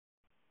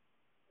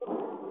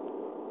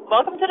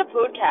Welcome to the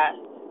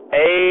podcast.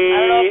 Hey. I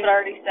don't know if it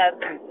already said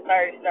this. It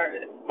already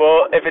started.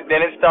 Well, if it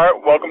didn't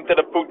start, welcome to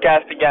the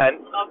podcast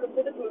again. Welcome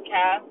to the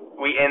podcast.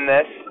 We in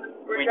this.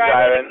 We're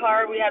driving in the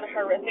car. We had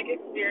horrific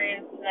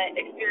experiences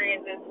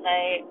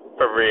tonight.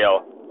 For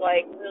real.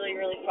 Like, really,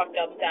 really fucked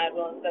up sad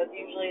ones. That's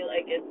usually,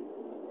 like, it's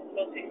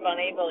supposed to be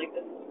funny, but, like,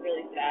 this is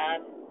really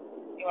sad.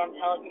 You want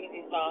to tell us what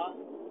you saw?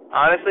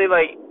 Honestly,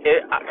 like,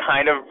 it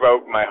kind of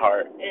broke my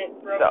heart. It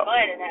broke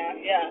mine in half,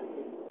 yeah.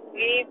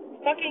 We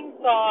fucking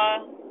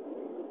saw,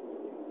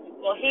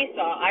 well, he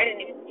saw, I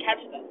didn't even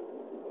catch them.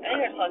 I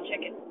think I saw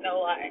chickens,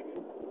 no lie,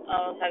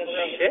 on the side of the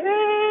road. Shit.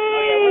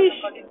 Oh, yeah, we're the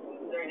fucking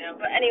foods right now.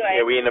 But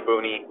anyway. Yeah, we in the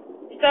boony.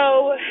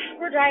 So,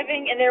 we're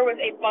driving, and there was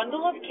a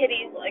bundle of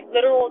kitties, like,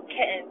 literal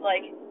kittens,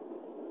 like,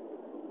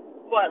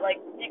 what,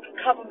 like, you could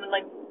cup them in,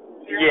 like,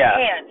 your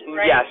hand,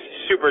 right? Yes,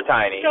 super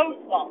tiny. So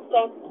small,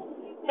 so small.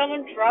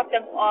 Someone dropped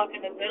them off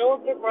in the middle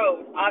of the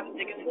road,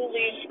 obviously, because who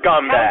leaves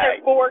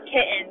Scumbag. 4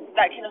 kittens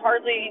that can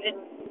hardly even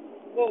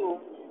move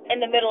in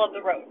the middle of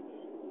the road.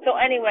 So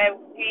anyway,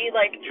 we,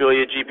 like...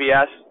 Julia,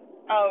 GPS?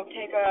 Oh,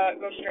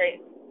 go straight.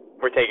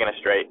 We're taking a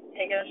straight.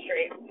 Taking a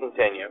straight.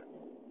 Continue.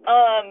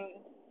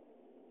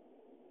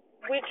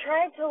 We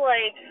tried to,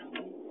 like...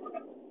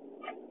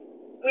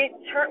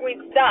 We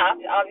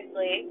stopped,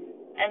 obviously,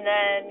 and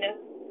then...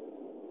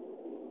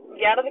 we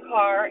got out of the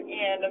car,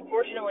 and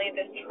unfortunately,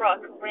 this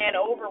truck ran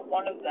over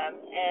one of them,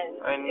 and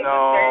it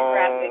was very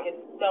graphic and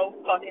so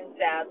fucking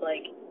sad.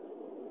 Like,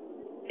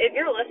 if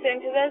you're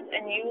listening to this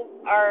and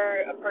you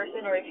are a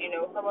person, or if you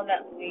know someone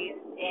that leaves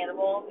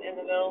animals in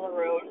the middle of the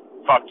road,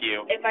 fuck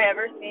you. If I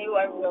ever see you,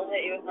 I will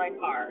hit you with my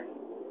car.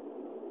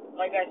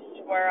 Like, I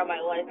swear on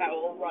my life, I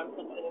will run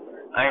someone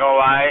over. I ain't gonna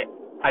lie,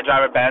 I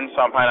drive a Benz,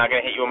 so I'm probably not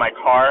gonna hit you with my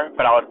car,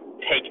 but I'll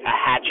take a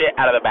hatchet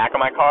out of the back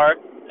of my car,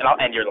 and I'll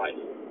end your life.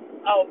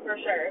 Oh, for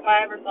sure. If I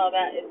ever saw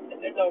that,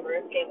 it's over.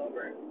 It's game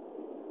over.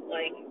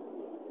 Like,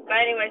 but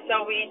anyway,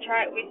 so we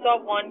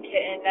saw one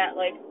kitten that,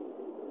 like,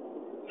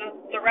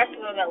 the rest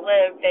of them that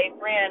lived, they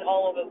ran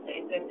all over the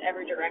place in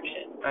every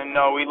direction. I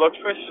know, we looked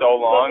for so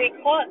long.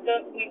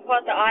 But we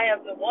caught the eye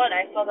of the one.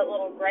 I saw that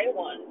little gray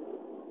one.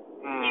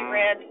 He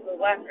ran to the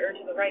left or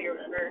to the right or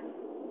whatever,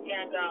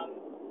 and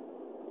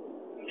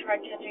we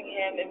tried catching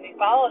him, and we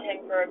followed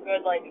him for a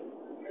good, like,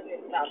 there's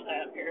a stop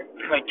sign up here.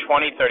 Like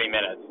 20, 30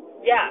 minutes.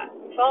 Yeah,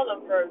 we followed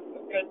them for a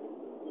good.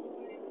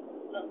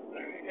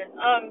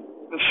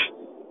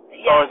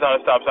 Oh, it's not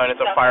a stop sign,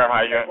 it's a fire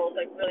hydrant. It's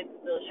like really,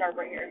 really sharp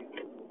right here.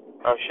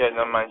 Oh shit,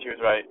 never mind, she was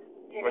right.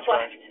 Take a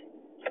left.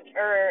 Take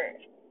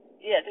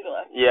a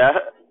left. Yeah.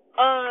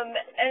 And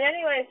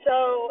anyway,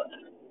 so,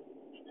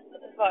 what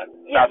the fuck?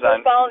 Yeah, so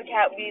we followed the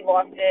cat, we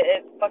lost it,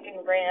 it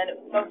fucking ran,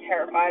 it was so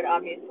terrified,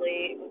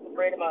 obviously, it was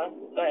afraid of us,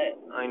 but...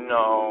 I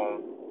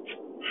know.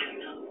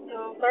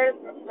 So, sorry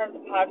to start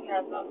the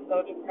podcast off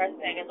so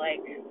depressing and, like,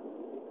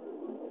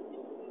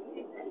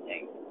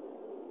 depressing.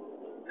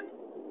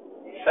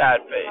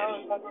 Sad face. How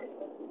the fuck we're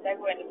supposed to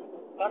segue into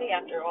funny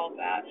after all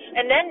that?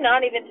 And then,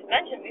 not even to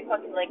mention, we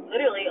fucking, like,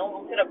 literally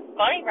almost hit a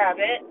bunny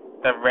rabbit.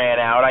 That ran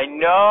out, I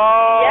know!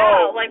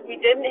 Yeah, like, we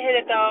didn't hit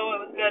it, though, it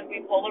was good.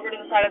 We pulled over to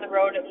the side of the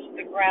road, it was just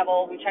the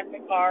gravel, we checked the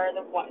car,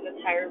 the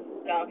tires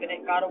were stuck, and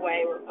it got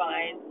away, we're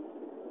fine.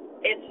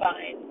 It's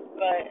fine,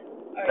 but...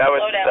 Right, that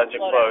was such a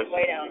close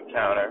You're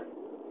encounter.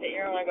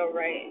 gonna go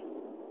right.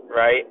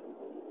 Right?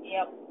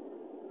 Yep.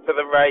 To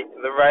the right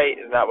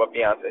is not what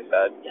Beyonce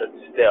said, but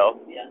still.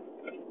 Yeah.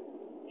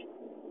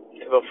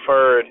 To the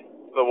Ferd,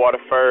 the water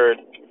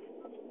Ferd.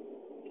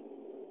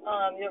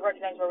 You'll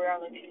recognize where we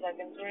are in like 2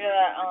 seconds. We're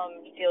at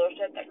that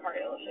dealership, that car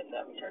dealership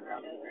that we turned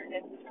around in there.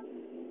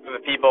 For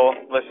the people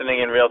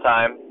listening in real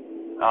time,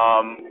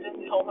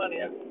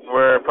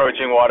 we're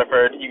approaching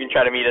Waterford. You can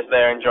try to meet us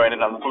there and join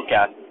in on the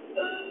foodcast.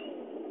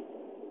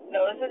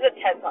 No, this is a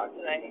TED Talk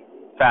tonight.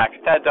 Facts.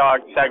 TED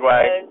Talk, segue.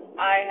 Because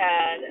I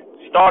had...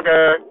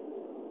 Stalker.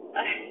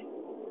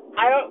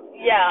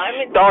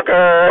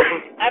 Stalker.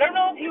 I don't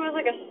know if he was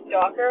like a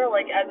stalker,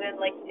 like as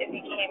in like if he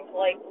came to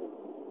like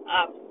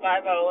ops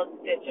 5-0, let's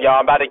ditch it. Yo,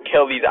 I'm about to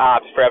kill these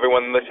ops for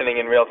everyone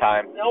listening in real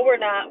time. No, we're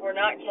not. We're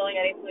not killing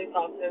any police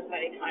officers of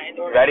any kind.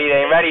 They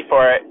ain't ready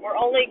for it. We're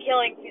only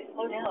killing...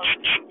 Slow down.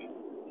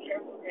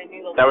 Careful,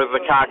 crazy. That was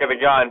the cock of the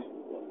gun.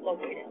 Slow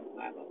down.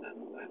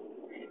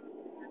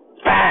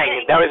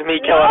 Bang! That was me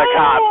killing a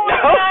cop.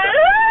 No!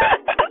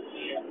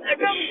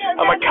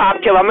 I'm a cop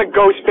killer. I'm the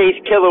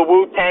Ghostface killer.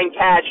 Wu-Tang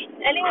Catch.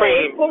 Anyway,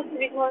 Cream. we're supposed to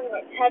be talking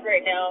about Ted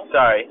right now.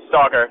 Sorry,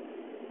 stalker.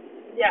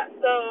 Yeah,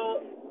 so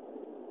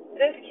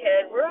this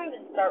kid, where do I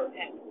even start with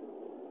him?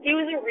 He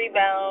was a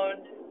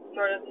rebound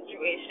sort of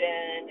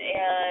situation,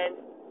 and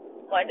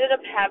what ended up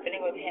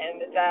happening with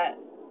him is that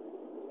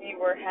we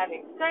were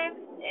having sex,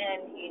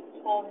 and he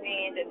told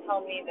me to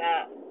tell me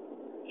that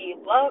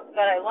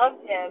I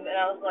loved him, and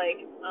I was like,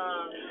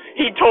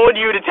 He told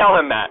you to tell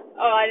him that.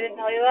 Oh, I didn't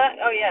tell you that?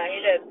 Oh, yeah, he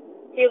did.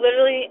 He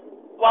literally,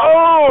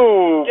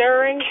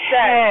 during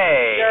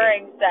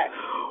sex.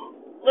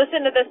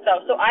 Listen to this,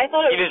 though. So I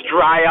thought it was... You just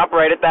dry up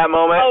right at that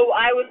moment? Oh,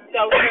 I was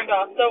so turned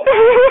off. So,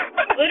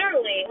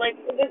 literally, like,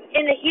 it was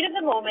in the heat of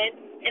the moment,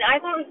 and I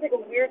thought it was like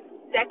a weird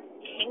sex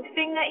kink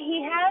thing that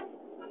he had,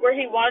 where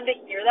he wanted to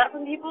hear that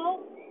from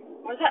people.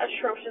 What is that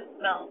atrocious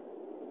smell?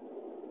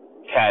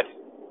 Ted.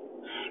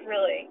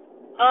 Really?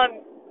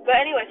 But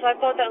anyway, so I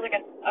thought that was like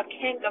a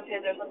kink of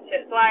his or some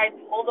shit. So I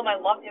told him I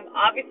loved him.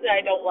 Obviously,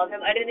 I don't love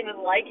him. I didn't even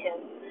like him.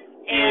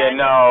 And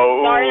yeah, no.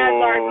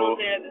 Sorry for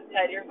listening to this,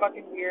 Ted. You're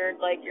fucking weird.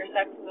 Like, your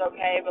sex is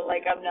okay, but,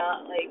 like, I'm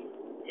not, like,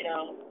 you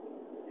know,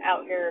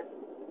 out here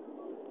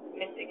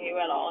missing you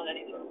at all in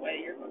any sort of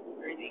way. You're fucking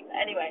crazy.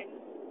 Anyway.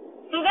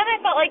 So then I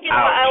felt like, you know,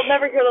 I'll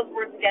never hear those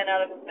words again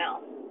out of his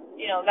mouth.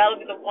 You know,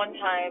 that'll be the one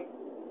time,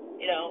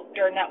 you know,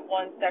 during that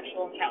one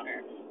sexual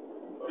encounter.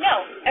 No.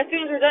 As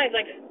soon as we're done, he's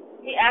like,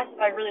 he asked if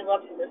I really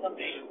loved him or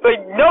something.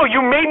 Like, no, you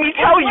made me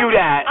tell you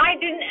that. I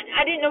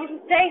didn't know what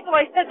to say, so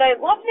I said that I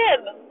loved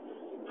him.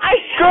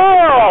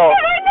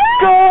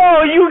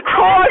 Girl, you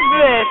caused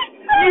this.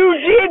 You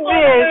did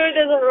this.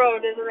 There's a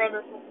road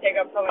we're supposed to take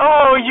up from it.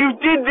 Oh, you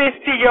did this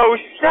to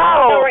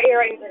yourself. No, right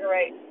here,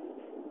 right.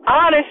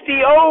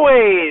 Honesty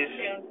always.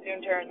 Soon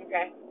turn,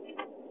 okay.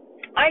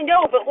 I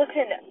know, but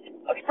listen.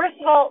 Okay, first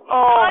of all,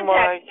 oh context.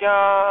 My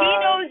God. He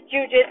knows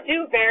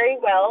jujitsu very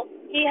well.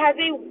 He has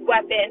a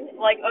weapon,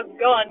 like a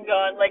gun,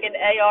 like an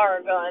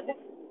AR gun,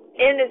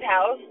 in his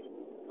house,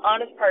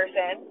 on his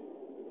person.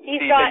 He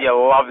said you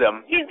loved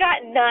him. He's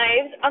got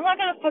knives. I'm not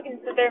gonna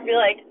fucking sit there and be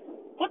like,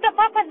 what the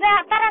fuck was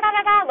that?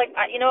 Da-da-da-da-da. Like,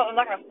 you know, I'm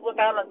not gonna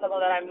flip out on someone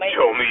that I might.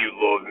 Tell me you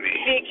love me.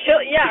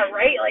 Yeah,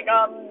 right? Like,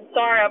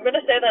 sorry, I'm gonna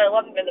say that I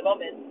love him in the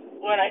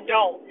moment, when I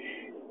don't.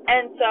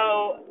 And so,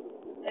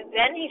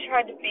 then he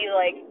tried to be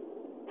like,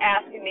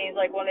 asking me,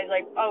 like, when he's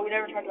like, oh, we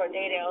never talked about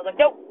dating. I was like,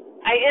 nope.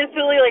 I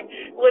instantly, like,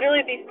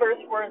 literally these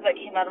first words that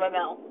came out of my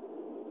mouth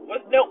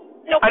was nope.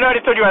 I know I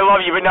just told you I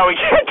love you, but no, we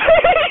can't.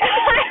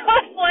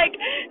 I was like,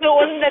 no, it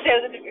wasn't that day.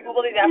 It was a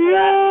couple days after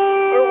that.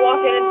 We were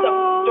walking in some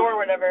store or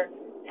whatever,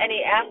 and he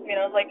asked me,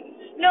 and I was like,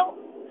 no.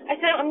 I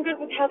said, I'm good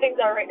with how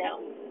things are right now.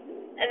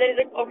 And then he's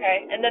like,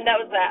 okay. And then that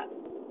was that.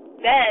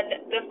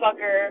 Then the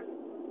fucker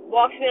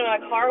walks me into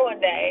my car one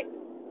day,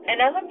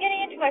 and as I'm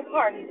getting into my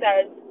car, he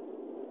says,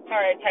 all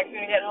right, text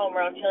me when you get home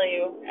or I'll kill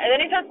you. And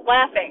then he starts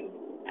laughing,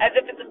 as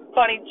if it's a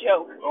funny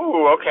joke.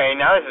 Ooh, okay,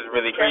 now this is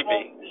really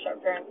creepy. Sharp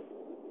turn.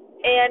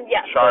 And,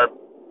 yeah. Sharp.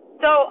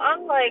 So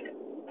I'm like,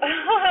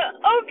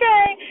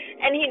 okay.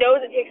 And he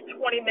knows it takes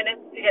 20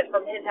 minutes to get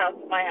from his house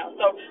to my house.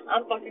 So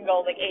I'm fucking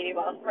going like 80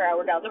 miles per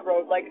hour down the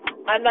road. Like,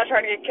 I'm not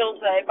trying to get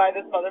killed today by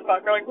this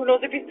motherfucker. Like, who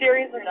knows if he's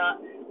serious or not.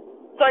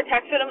 So I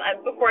texted him,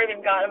 and before I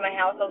even got in my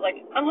house, I was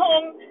like, I'm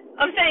home.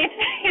 I'm safe.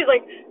 He's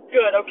like,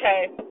 good,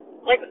 okay.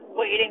 Like,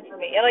 waiting for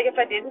me. And, like, if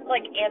I didn't,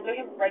 like, answer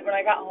him right when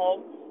I got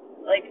home,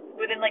 like,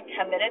 within, like,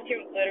 10 minutes, he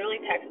would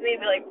literally text me and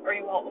be like, are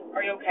you home?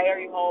 Are you okay?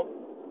 Are you home?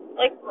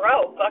 Like,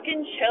 bro,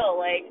 fucking chill.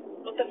 Like,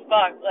 what the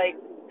fuck? Like,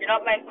 you're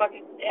not my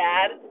fucking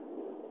dad.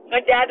 My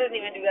dad doesn't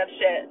even do that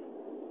shit.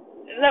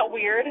 Isn't that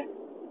weird?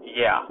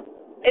 Yeah.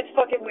 It's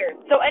fucking weird.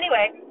 So,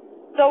 anyway,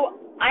 so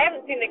I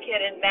haven't seen the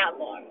kid in that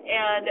long.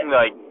 And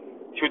like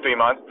 2-3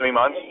 months? 3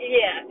 months?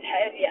 Yeah,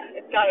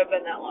 it's gotta have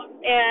been that long.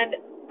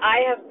 And I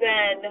have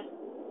been...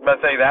 Let's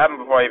say that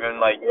happened before I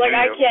even, like, Like,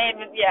 I can't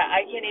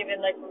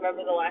even, like,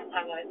 remember the last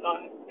time that I saw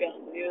him, to be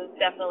honest with you. It was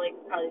definitely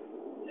probably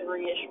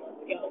 3-ish months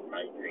ago,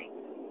 probably 3.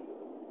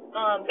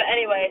 But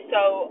anyway,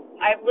 so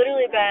I've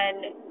literally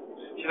been...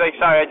 She's like,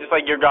 sorry, I just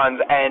like your guns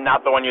and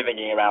not the one you're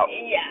thinking about.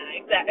 Yeah,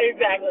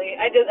 exactly.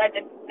 I did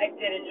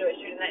enjoy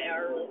shooting that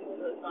AR. It was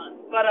really fun.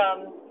 But,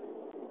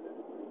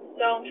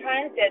 so I'm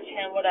trying to ditch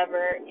him,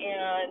 whatever,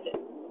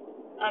 and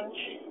I'm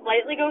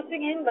slightly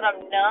ghosting him, but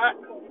I'm not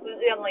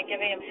completely. I'm, like,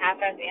 giving him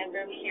half-assed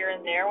answers here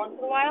and there once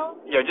in a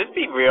while. Yo, just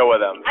be real with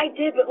him. I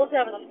did, but listen,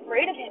 I was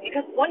afraid of him,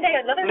 because one day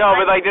another No,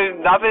 friend... but, like, there's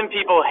nothing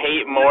people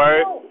hate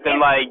more than,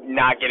 like,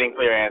 not getting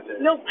clear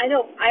answers. No, I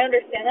know. I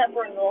understand that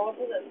for a normal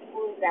person that's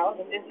totally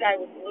valid, but this guy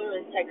was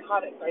literally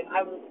psychotic. Like,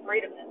 I was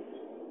afraid of him.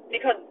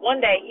 Because one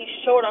day, he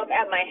showed up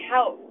at my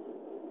house.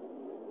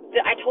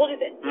 I told you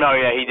this. No,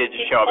 yeah, he did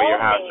just show up at your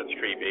house. That's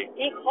creepy.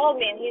 He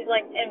called me, and he's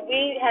like, and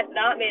we had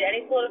not made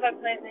any solidified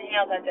plans to hang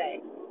out that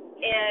day.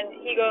 And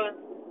he goes,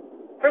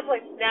 first of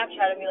all, he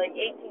Snapchatted me like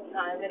 18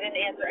 times. I didn't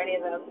answer any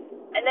of them.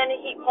 And then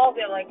he called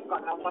me. I'm like,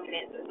 fuck, I'll fucking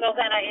answer. So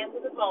then I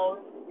answered the phone.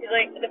 He's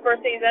like, the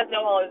first thing he says,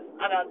 no,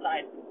 I'm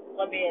outside.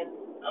 Let me in.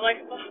 I'm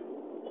like,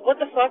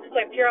 what the fuck? So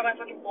I peer out my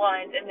fucking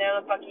blinds, and there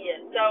the fuck he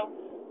is. So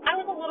I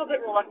was a little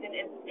bit reluctant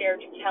and scared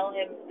to tell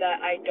him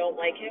that I don't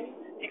like him,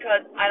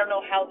 because I don't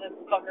know how this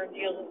fucker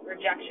deals with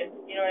rejection.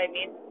 You know what I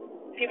mean?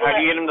 How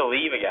do you get him to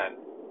leave again?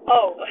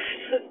 Oh,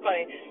 this is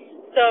funny.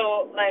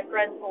 So my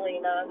friend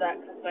Selena, that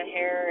cuts my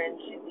hair, and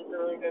she's just a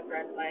really good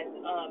friend of mine.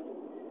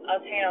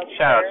 I was hanging out with her.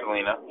 Shout out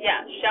Selena.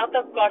 Yeah, shout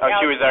the fuck out. Oh,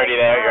 she was already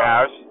there at your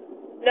house?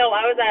 No,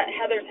 I was at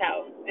Heather's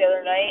house the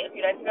other night, a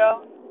few nights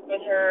ago,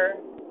 with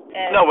her.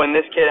 And no, when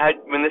this kid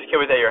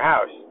was at your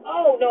house.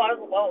 Oh no, I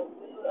was alone.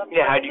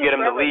 Yeah, how'd you get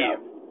him to leave?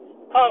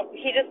 Oh,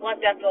 he just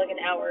left after like an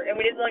hour, and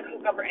we didn't like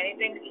hook up or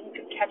anything, because he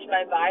could catch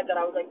my vibe that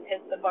I was like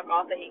pissed the fuck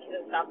off that he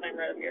could have stopped sign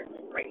right up here,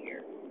 like right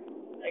here,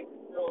 like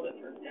a little bit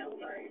further down.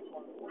 Sorry.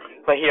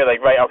 Like here,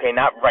 like right, okay,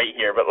 not right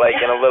here, but like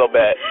in a little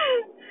bit.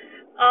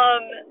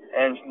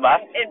 And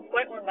left? In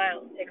 0.1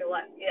 miles, take a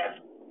left, yeah.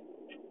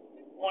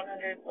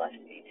 100 left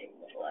speed, take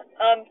a left.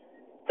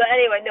 But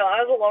anyway, no,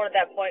 I was alone at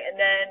that point, and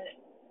then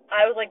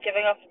I was, like,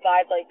 giving off the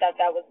vibe, like, that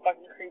was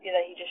fucking creepy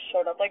that he just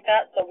showed up like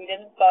that, so we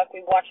didn't fuck.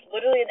 We watched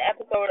literally an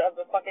episode of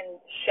the fucking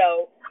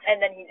show,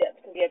 and then he dipped,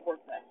 because he had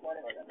work the next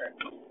morning or whatever.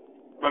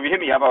 Well, if you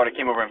hit me up, I would have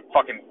came over and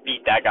fucking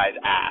beat that guy's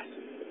ass.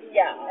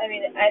 Yeah, I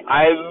mean,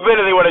 I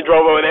literally would have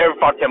drove over there and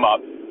fucked him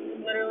up.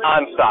 Literally.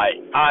 On site.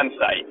 I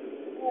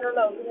don't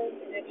know.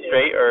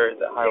 Straight or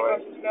the highway?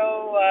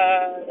 Go,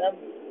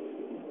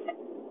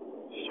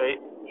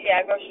 straight?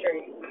 Yeah, go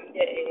straight.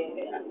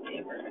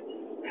 Yeah. Perfect.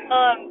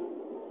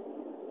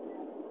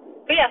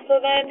 But yeah,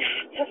 so then,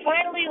 to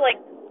finally, like,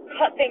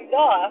 cut things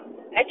off,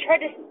 I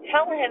tried to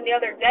tell him the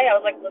other day, I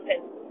was like,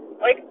 listen,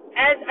 like,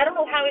 I don't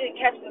know how he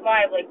didn't catch the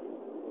vibe, like,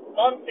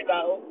 months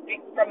ago,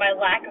 from my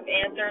lack of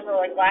answers or,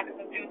 like, lack of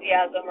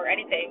enthusiasm or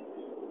anything.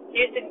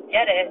 He just didn't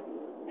get it.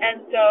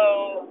 And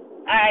so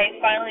I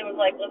finally was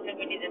like, listen,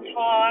 we need to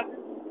talk.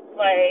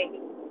 Like,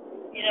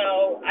 you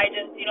know, I've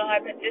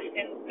been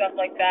distant and stuff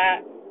like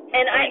that.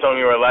 And you told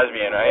me you were a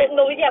lesbian, right?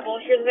 Well, no, yeah, well,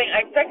 here's the thing.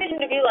 I expected him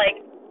to be like,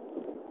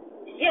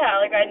 yeah,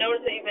 like, I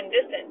noticed that you've been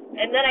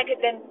distant. And then I could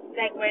then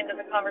segue into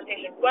the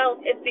conversation. Well,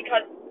 it's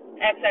because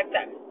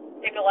XXX.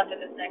 Take a left at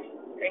this next.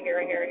 Right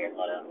here,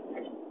 slow down.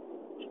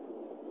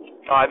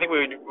 Oh, I think we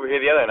were here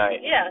the other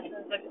night. Yeah,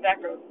 it's like the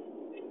back road.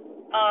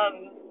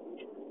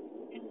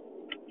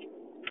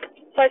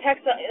 So I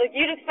text, like,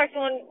 you'd expect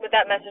someone with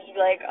that message to be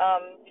like,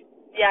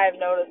 yeah,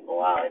 I've noticed a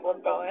lot, like,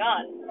 what's going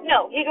on?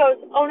 No, he goes,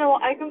 oh, no,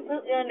 I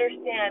completely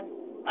understand.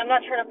 I'm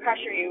not trying to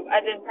pressure you.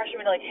 I didn't pressure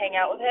me to, like, hang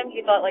out with him.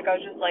 He thought, like, I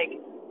was just, like,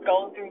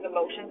 going through the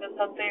motions of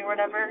something or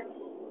whatever.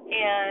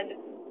 And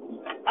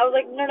I was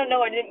like,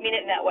 no, I didn't mean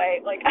it in that way.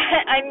 Like,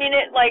 I mean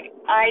it like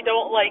I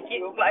don't like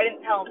you, but I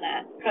didn't tell him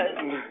that. Because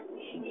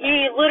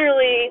he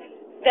literally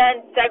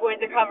then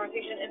segued the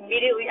conversation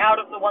immediately out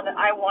of the one that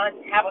I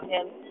wanted to have with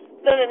him.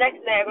 So the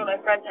next day I go to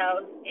my friend's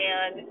house,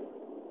 and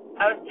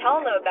I was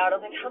telling them about it.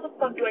 I was like, how the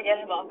fuck do I get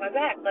him off my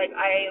back? Like,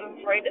 I am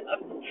afraid to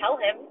tell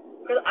him,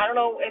 because I don't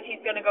know if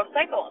he's going to go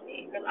psycho on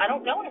me, because I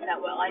don't know him that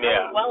well. I know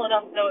him well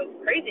enough to know it's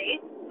crazy.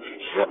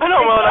 I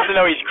know him well enough to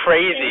know he's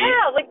crazy.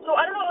 Yeah, like, so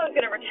I don't know if I was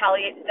going to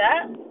retaliate to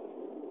that.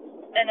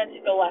 And then to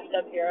go left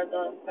up here at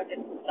the fucking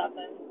stop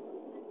sign.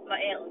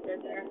 My aunt lives right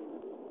there.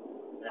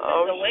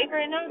 Is awake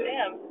right now?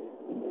 Damn.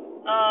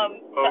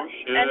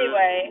 Shit.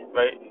 Anyway.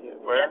 Right,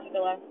 where? Yeah, to the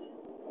left.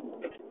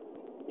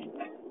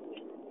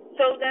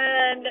 So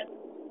then,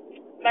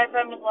 my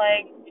friend was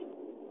like,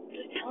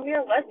 just tell me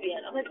you're a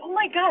lesbian. I'm like, oh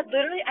my god,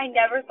 literally, I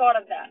never thought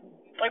of that.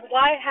 Like,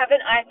 why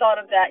haven't I thought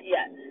of that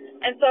yet?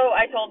 And so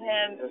I told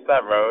him... Is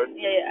that road?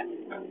 Yeah.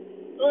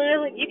 So then I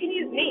was like, you can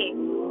use me.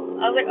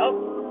 I was like, oh,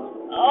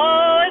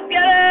 let's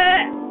get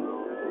it!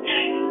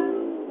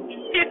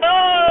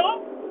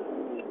 Yo!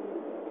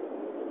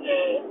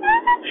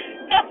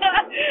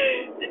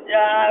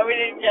 We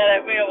didn't get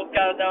it. We almost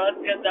got it, though. That's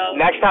good, though.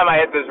 Next time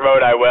I hit this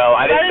road, I will.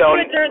 I just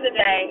don't... during the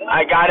day.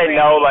 I gotta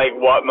know, like,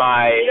 what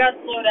my... You gotta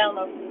slow down,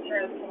 though, because the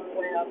turn is coming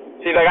way up.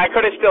 See, like, I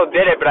could've still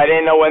did it, but I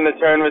didn't know when the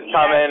turn was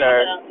coming,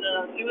 or...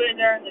 No. Do it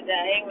during the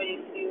day when you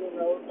do the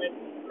road, like,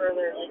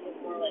 further, like, it's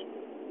more like,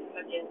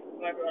 fucking,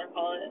 whatever you want to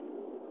call it.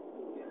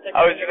 Like,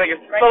 I was just like,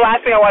 the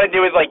last thing I want to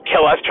do is, like,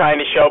 kill us trying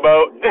to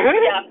showboat.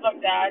 Yeah, fuck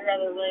that. I'd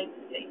rather, like,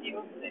 take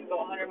you and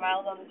go 100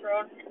 miles on this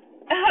road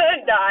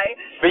and die.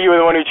 But you were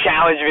the one who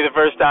challenged me the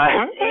first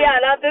time. Yeah,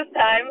 not this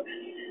time.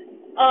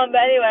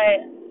 But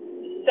anyway,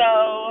 so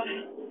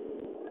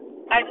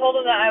I told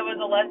him that I was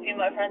a lesbian,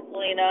 my friend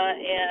Selena,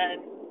 and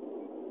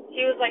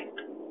he was like,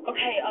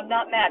 okay, I'm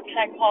not mad. Can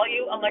I call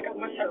you? I'm like, I'm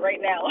with her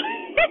right now.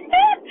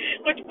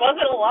 Which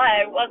wasn't a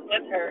lie. I was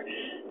with her.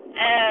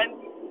 And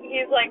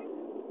he's like,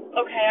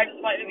 okay, I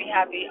just want you to be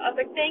happy. I was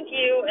like, thank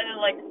you. And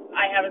then, like,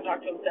 I haven't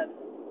talked to him since.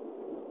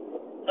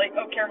 Like,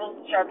 oh, careful,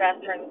 sharp-ass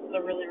turn. This is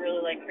a really,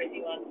 really, like,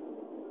 crazy one.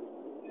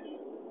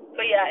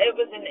 But, yeah, it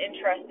was an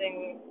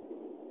interesting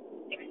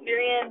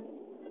experience.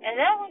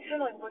 And then I was kind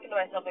of, like, looking to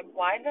myself, like,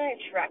 why did I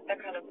attract that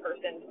kind of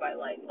person into my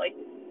life? Like,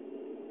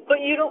 but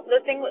you don't,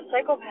 the thing with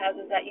psychopaths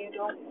is that you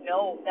don't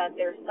know that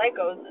they're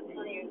psychos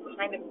until you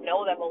kind of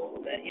know them a little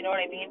bit. You know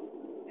what I mean?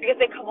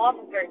 Because they come off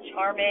as very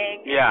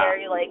charming. Yeah.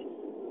 Very, like,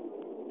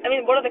 I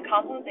mean, one of the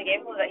compliments they gave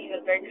him was that he had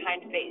a very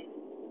kind face.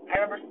 I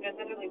remember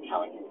specifically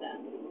telling him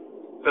that.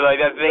 But,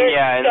 like, that thing,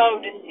 They're so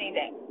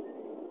deceiving.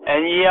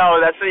 And,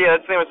 that's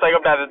the thing with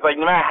psychopaths. It's like,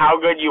 no matter how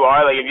good you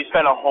are, like, if you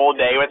spend a whole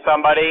day with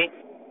somebody,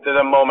 there's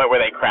a moment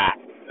where they crack.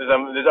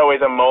 There's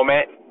always a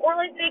moment. Or,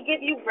 like, they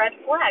give you red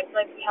flags,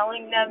 like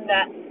telling them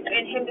that,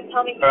 him to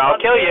tell me he or I'll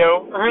kill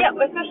you. Yeah,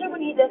 especially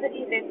when he doesn't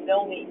even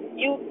know me.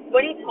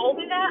 When he told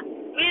me that,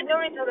 we had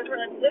known each other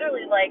for, like,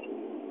 literally, like,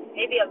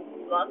 maybe a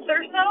month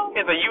or so.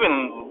 Yeah, so you can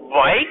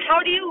like? How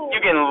do you...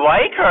 You can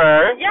like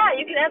her. Yeah,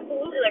 you can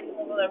absolutely like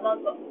someone with a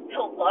month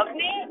to love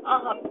me.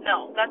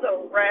 No, that's a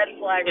red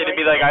flag. Yeah, to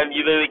be like,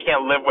 you literally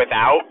can't live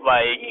without,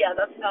 like... Yeah,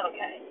 that's not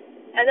okay.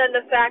 And then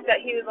the fact that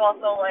he was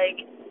also,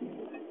 like,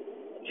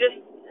 just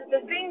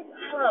the things,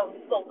 I don't know,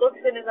 the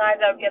looks in his eyes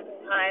I would get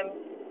sometimes,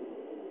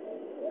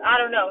 I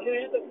don't know. He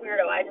was just a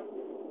weirdo. I just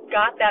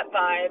got that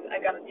vibe.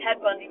 I got a Ted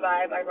Bundy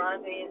vibe.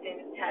 Ironically, his name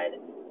is Ted.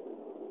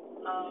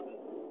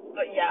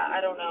 But yeah, I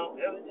don't know.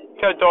 It was just...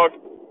 Ted dog.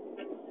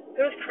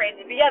 It was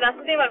crazy. But yeah, that's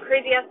the thing about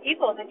crazy-ass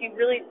people is that you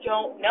really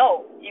don't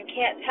know. You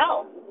can't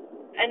tell.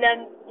 And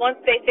then once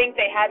they think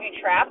they have you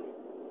trapped,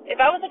 if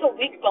I was like a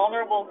weak,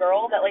 vulnerable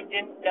girl that like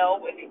didn't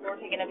know if people were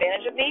taking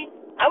advantage of me,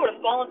 I would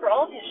have fallen for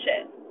all of his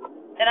shit.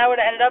 And I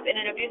would have ended up in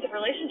an abusive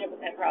relationship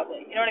with him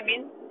probably. You know what I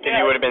mean? Because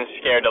you would have been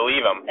scared to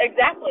leave him.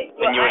 Exactly.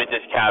 And you would have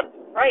just kept...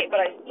 Right,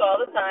 but I saw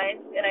the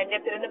signs, and I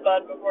nipped it in the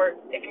bud before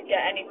it could get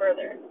any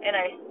further. And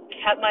I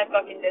kept my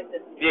fucking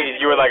distance. Yeah,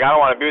 because you were like, I don't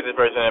want to be with this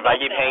person. If I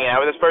keep hanging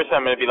out with this person,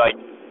 I'm going to be like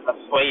a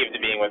slave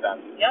to being with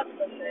them. Yep,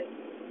 that's right.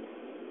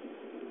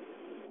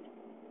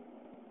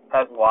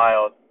 That's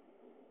wild.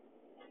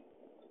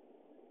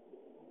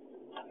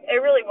 It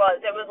really was.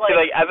 It was like...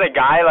 See, like, as a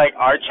guy, like,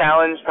 our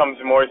challenge comes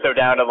more so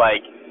down to,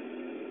 like,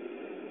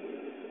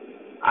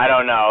 I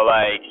don't know,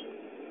 like,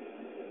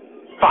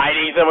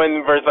 fighting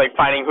someone versus, like,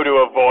 finding who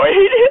to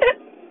avoid.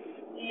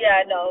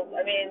 Yeah, no,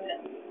 I mean,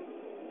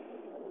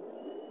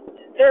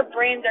 their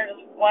brains are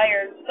just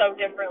wired so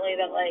differently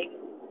that, like,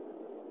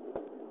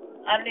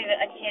 I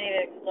can't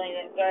even explain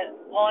it, but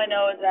all I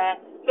know is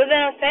that, but then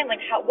I was saying,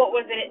 like, what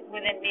was it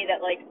within me that,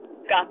 like,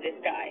 got this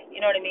guy,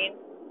 you know what I mean?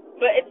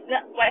 But it's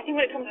not, I think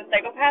when it comes to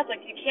psychopaths,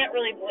 like, you can't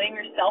really blame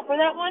yourself for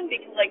that one,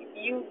 because, like,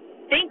 you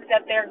think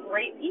that they're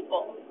great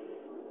people.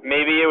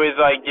 Maybe it was,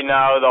 like, you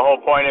know, the whole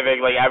point of it,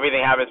 like,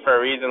 everything happens for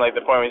a reason. Like,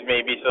 the point was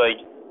maybe to,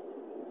 like,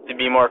 to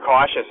be more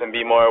cautious and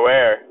be more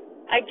aware.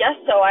 I guess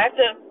so. I have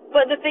to,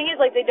 but the thing is,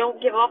 like, they don't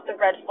give off the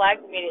red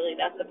flags immediately.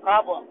 That's the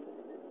problem.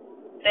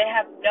 They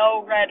have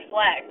no red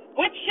flags,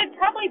 which should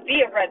probably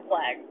be a red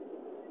flag.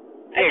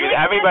 Yeah, because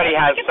everybody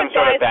has some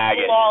sort of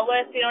baggage.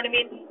 Flawless, you know what I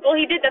mean? Well,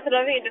 he did. That's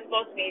another thing he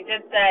disclosed to me. He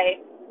did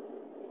say,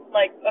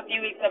 like, a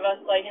few weeks of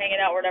us, like, hanging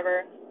out or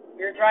whatever,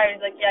 we were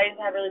driving. He's like, yeah, I used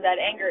to have really bad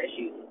anger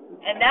issues.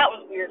 And that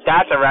was weird.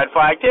 That's a red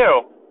flag,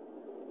 too.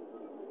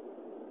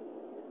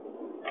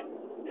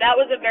 That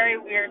was a very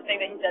weird thing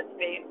that he said to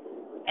me.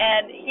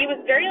 And he was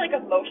very, like,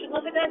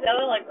 emotionless at times,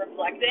 other than, like,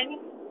 reflecting.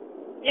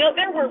 You know,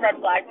 there were red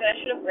flags that I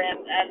should have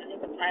ran at a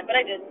different time, but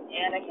I didn't,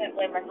 and I can't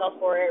blame myself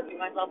for it or beat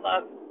myself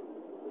up.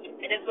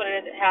 It is what it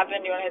is. It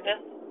happened. You want to hit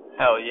this?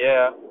 Hell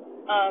yeah.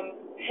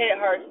 Hit it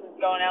hard since it's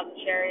going out the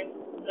cherry.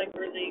 It's, like,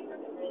 really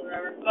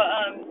whatever. But,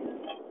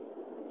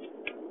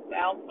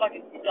 wow, I'm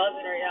fucking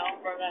buzzing right now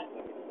from that.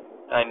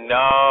 I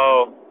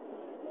know.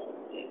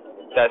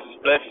 That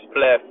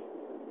spliff.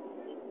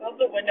 I hope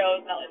the window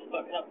is not, like,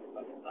 fucking up the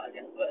fucking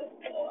podcast, but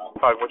oh well.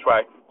 Fuck, which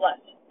way?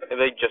 Left.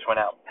 They just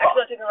went out.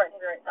 Actually, take it right.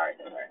 Sorry.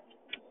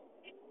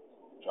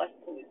 Left,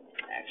 please.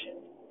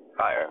 Action.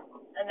 Fire.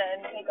 And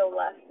then take a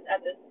left at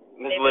this.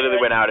 This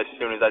literally went out as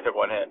soon as I took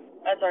one hit.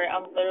 That's alright.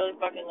 I'm literally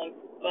fucking, like,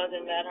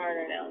 buzzing that hard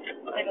right now.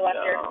 Take a left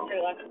here. Take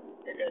a left.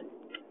 You're good.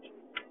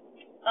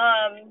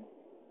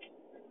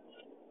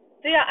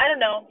 So yeah, I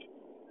don't know.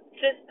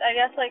 Just, I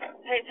guess, like,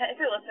 hey, if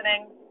you're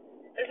listening,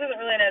 this isn't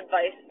really an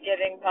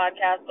advice-giving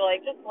podcast, but,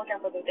 like, just look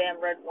out for the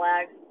damn red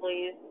flags,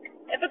 please.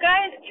 If a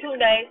guy is too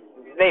nice...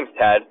 His name's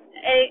Ted.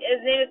 His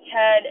name is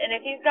Ted, and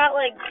if he's got,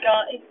 like,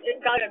 he's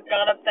got, like, a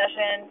gun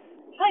obsession,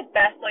 it's probably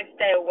best, like,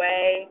 stay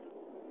away.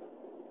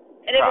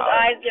 And if his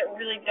eyes get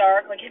really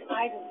dark, like, his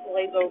eyes just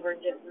glaze over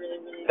and get really,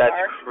 really dark.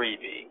 That's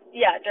creepy.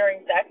 Yeah,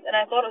 during sex, and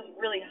I thought it was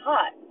really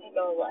hot to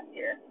go left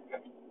here.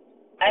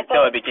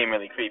 Until it became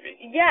really creepy.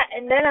 Yeah,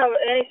 and then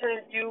he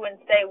started to do and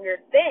say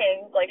weird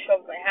things, like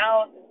show up at my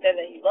house and say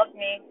that he loved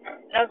me.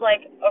 And I was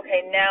like,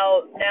 okay,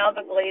 now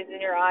the glaze in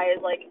your eye is,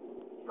 like,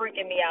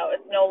 freaking me out.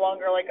 It's no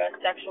longer, like, a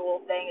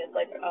sexual thing. It's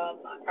like,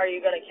 are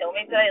you going to kill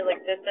me today?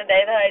 Like, this the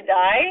day that I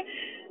die?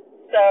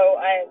 So,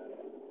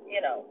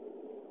 you know,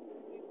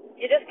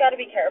 you just got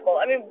to be careful.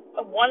 I mean,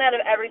 1 out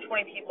of every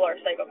 20 people are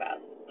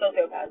psychopaths.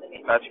 Sociopaths, I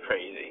mean. That's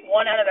crazy.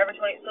 1 out of every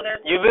 20. So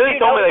there's. You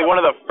literally told me, like, one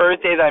of the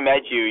first days I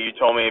met you, you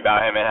told me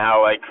about him and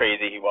how, like,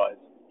 crazy he was.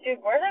 Dude,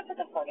 where did I put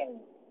the fucking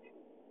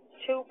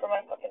tube for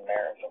my fucking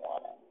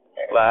marijuana?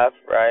 There. Left,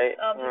 right.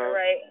 To the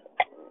right.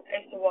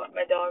 I used to walk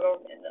my dog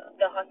over, and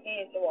the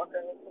husky used to walk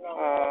her in the snow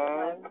all the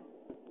time.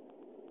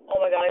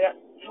 Oh my god, I got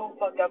so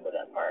fucked up with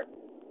that part.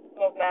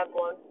 Smoked mad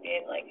blunts,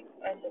 being, like,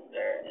 my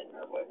sister and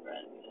her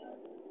boyfriend.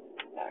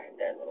 Back in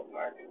their little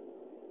park.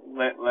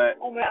 Lit.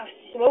 Oh my, I was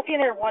smoking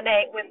there one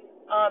night with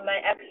my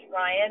ex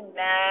Ryan,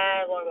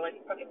 mad long ago, like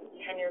fucking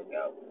 10 years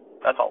ago.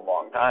 That's a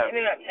long time.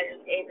 Maybe not 10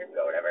 years, 8 years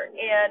ago, whatever.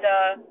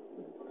 And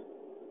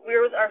we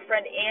were with our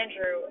friend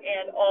Andrew,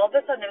 and all of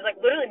a sudden, it was like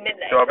literally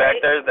midnight.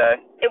 Throwback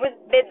Thursday. It was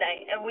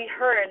midnight, and we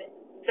heard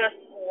the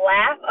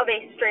laugh of a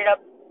straight up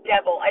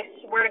devil. I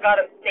swear to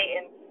God, it was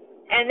Satan.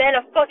 And then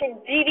a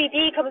fucking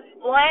DVD comes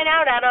flying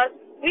out at us.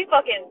 We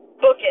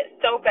fucking book it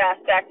so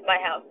fast back to my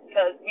house,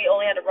 because we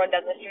only had to run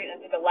down the street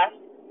and take a left.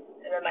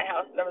 And then my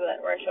house, remember that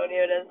where I showed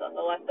you it is on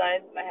the left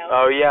side, my house?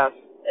 Oh, yes.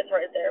 It's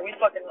right there. We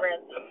fucking ran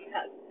so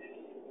fast.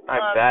 I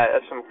bet.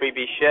 That's some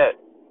creepy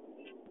shit.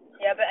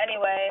 Yeah, but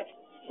anyway,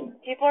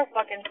 people are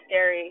fucking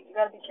scary. You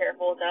gotta be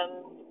careful with them.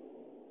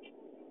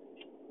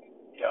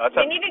 Yeah, that's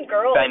a even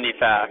girls. bendy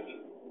fact.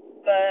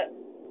 but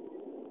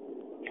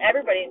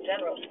everybody in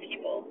general is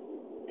people.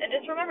 And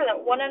just remember that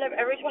 1 out of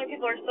every 20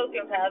 people are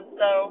sociopaths,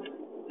 so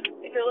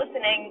if you're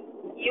listening,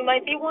 you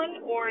might be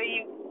one, or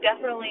you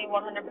definitely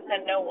 100%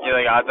 know one. Yeah,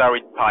 like, odds are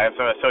we probably have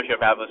some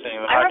sociopath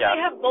listening to the podcast. I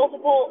already have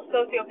multiple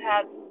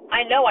sociopaths.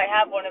 I know I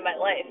have one in my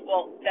life.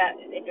 Well, that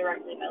is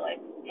indirectly in my life.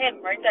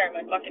 Him, right there,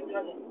 my fucking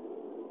cousin.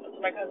 That's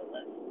what my cousin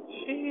is.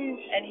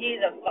 Sheesh. And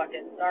he's a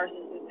fucking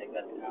narcissistic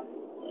cop.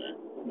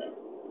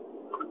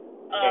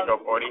 Can't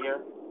go 40 here?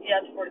 Yeah,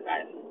 it's 45.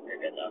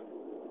 You're good, though.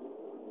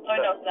 Oh,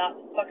 no, it's not.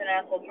 Fucking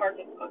asshole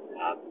parking fucking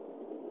cop.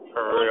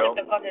 For it real?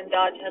 Like the fucking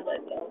Dodge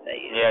headlights, though.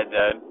 Yeah, it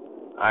did.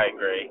 I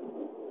agree.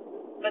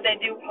 But they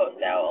do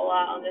post out a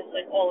lot on this,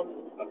 like, all of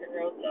this fucking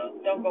roads, so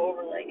don't go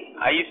over, like...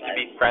 I used to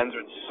be friends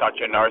with such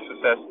a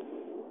narcissist.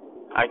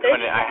 I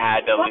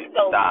had to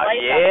stop.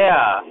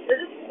 Yeah.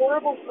 They're just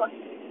horrible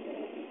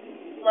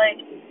fucking...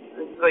 Like...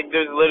 It's like,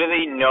 there's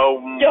literally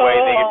no way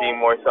they could be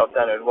more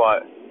self-centered.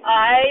 What?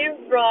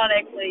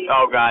 Ironically...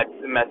 Oh, God.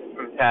 The message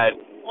from Ted.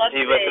 Is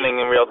he listening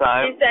in real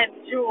time? He said,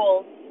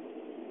 Jules.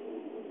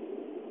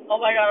 Oh,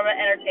 my God, I'm going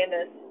to entertain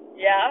this.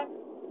 Yeah?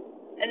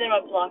 And then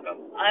I'm going to block him.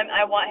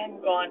 I want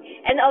him gone.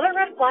 And the other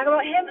red flag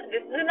about him,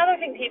 this is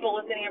another thing people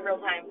listening in real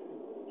time.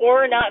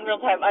 Or not in real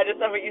time. I just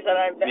said what you said.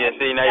 Yeah,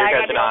 see, now you're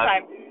catching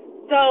on.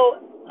 So,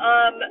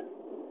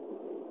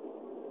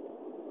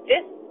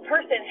 this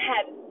person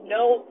had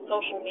no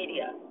social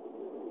media.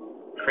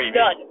 Creepy.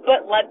 None.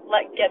 But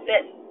get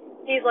this.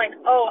 He's like,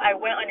 oh, I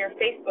went on your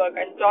Facebook,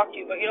 I stalked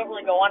you, but you don't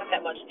really go on it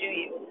that much, do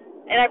you?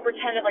 And I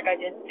pretended like I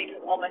didn't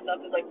because all my stuff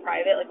is like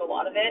private, like a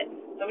lot of it,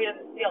 so he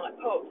doesn't see all my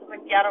posts. I'm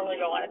like, yeah, I don't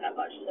really go on it that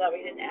much, so that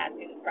way he didn't add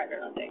me to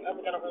private or nothing. I was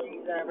like, I don't really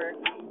use it ever.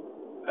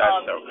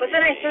 That's so creepy. But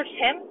then I searched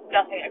him,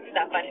 nothing. I could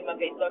not find him on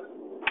Facebook.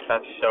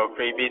 That's so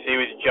creepy. So he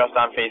was just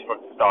on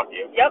Facebook to stalk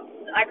you?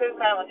 Yep. I couldn't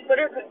find him on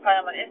Twitter, couldn't find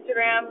him on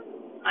Instagram.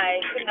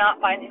 I could not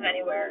find him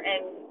anywhere.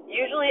 And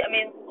usually, I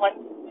mean, let's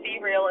be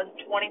real, it's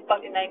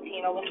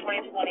 2019, almost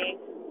 2020.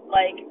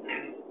 Like,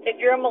 if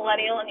you're a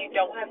millennial and you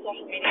don't have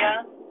social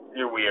media,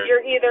 you're weird.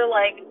 You're either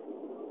like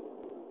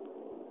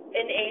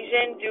an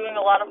Asian doing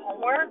a lot of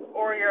homework,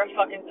 or you're a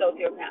fucking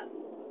sociopath.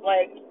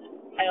 Like,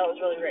 I know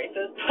it's really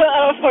racist, but I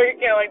don't know,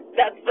 you know, like,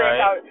 that's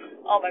right. How,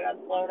 oh my God,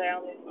 slow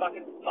down, these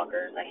fucking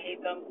fuckers, I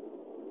hate them.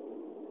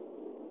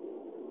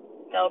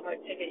 That'll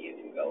probably ticket you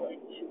if you go, like,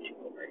 shoot you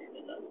over here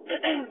and stuff.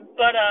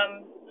 But,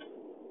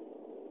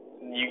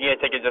 you get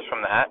a ticket just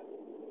from that?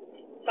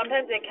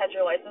 Sometimes they catch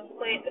your license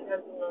plate,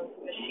 depends on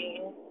the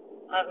machine.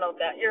 I don't know if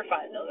that, you're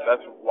fine though.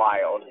 That's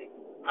wild.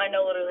 I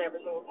know literally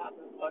every single cop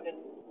in fucking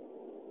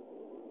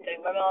thing.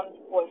 My mom's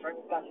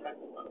boyfriend is best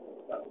friends with one of them,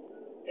 so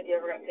if you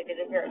ever got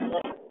ticketed here, it's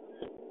like,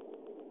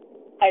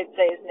 I'd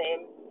say his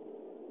name,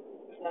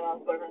 my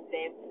mom's boyfriend's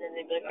name, and then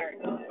they'd be like,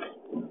 alright, go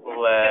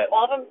ahead.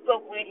 All of them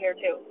smoke weed here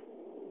too.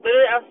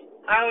 Literally,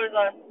 I was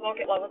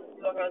smoking, well, I wasn't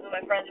smoking, I was with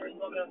my friends who were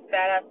smoking a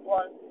fat ass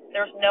blunt.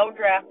 There was no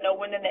draft, no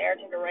wind in the air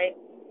to the right.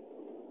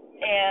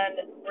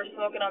 And we're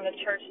smoking on the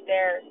church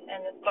stairs,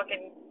 and this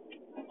fucking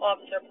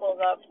officer pulls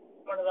up.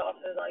 One of the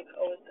officers, like,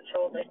 always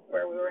patrolled, like,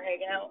 where we were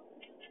hanging out.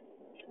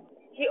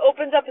 He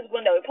opens up his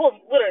window. He pulls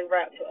literally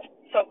right up to us,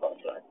 so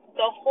close to us.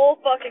 The whole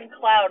fucking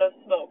cloud of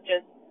smoke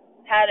just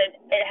had an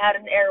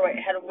airway.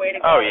 It had a way to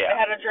go. Oh, yeah. It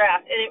had a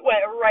draft, and it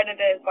went right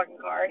into his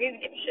fucking car. He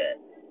didn't give a shit.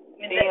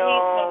 I mean, he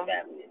smoked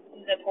that.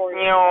 He's a poor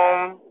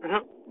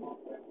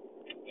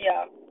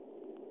Yeah.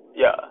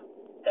 Yeah.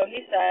 So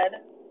he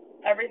said,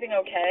 everything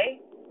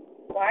okay?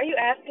 Why are you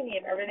asking me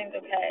if everything's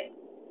okay?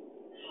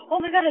 Oh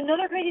my God,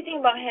 another crazy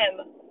thing about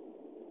him.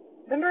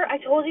 Remember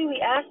I told you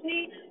he asked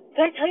me?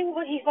 Did I tell you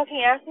what he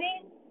fucking asked me?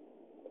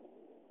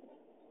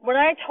 When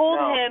I told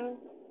him,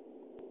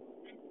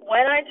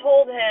 I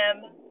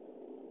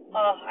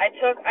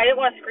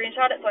didn't want to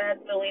screenshot it, so I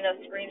had Selena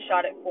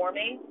screenshot it for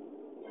me.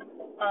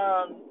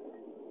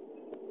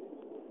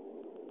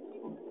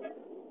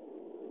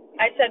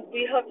 I said,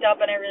 we hooked up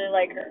and I really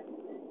like her.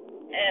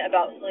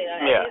 About Selena.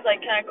 And he's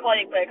like, can I call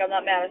you quick? I'm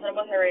not mad. I said, I'm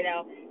with her right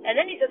now. And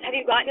then he says, have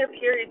you gotten your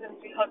period since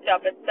we hooked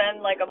up? It's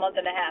been like a month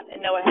and a half. And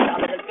no, it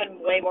hasn't. It's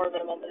been way more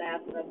than a month and a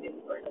half since I've seen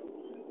this person.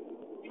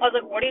 I was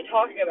like, what are you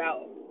talking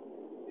about?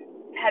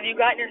 Have you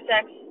gotten your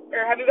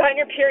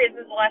period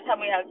since the last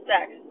time we had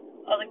sex?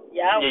 I was like,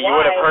 yeah, why? You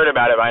would have heard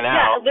about it by now.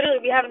 Yeah,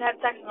 literally, we haven't had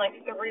sex in like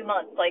 3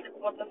 months. Like,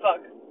 what the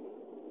fuck?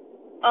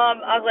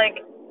 I was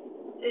like,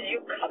 did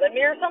you come at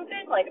me or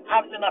something? Like,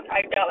 obviously not.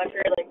 I got my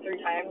period like 3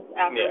 times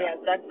after we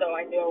had sex, so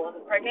I knew I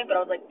wasn't pregnant. But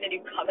I was like, did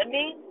you come at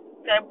me?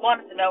 Because I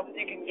wanted to know, because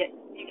you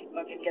can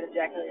fucking get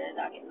ejaculated and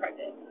not get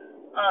pregnant.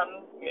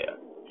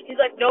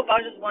 He's like, nope. I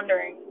was just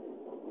wondering.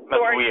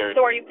 That's weird.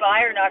 So are you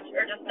bi or not,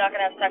 or just not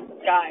gonna have sex with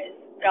guys?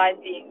 Guys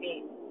being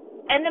me.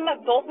 And then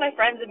both my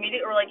friends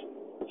immediately were like,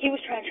 he was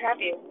trying to trap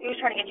you. He was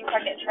trying to get you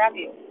pregnant and trap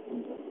you.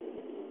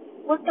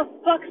 What the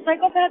fuck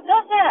psychopath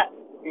does that?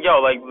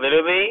 Yo, like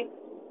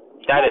literally.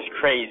 That is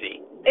crazy.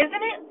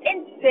 Isn't it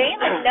insane?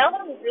 Like, now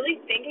that I'm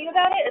really thinking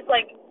about it, it's,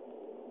 like,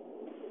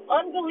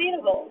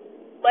 unbelievable.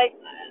 Like,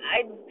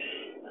 I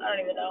don't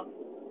even know.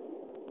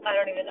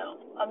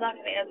 I'm not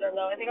going to answer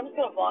him, though. I think I'm just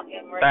going to block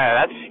him.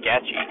 That's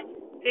sketchy.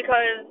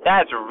 Because...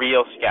 That's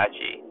real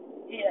sketchy.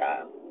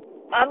 Yeah.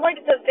 I'm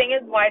like, the thing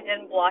is why I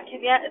didn't block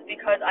him yet is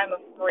because I'm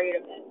afraid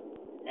of him.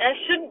 And I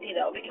shouldn't be,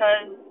 though,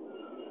 because...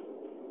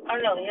 I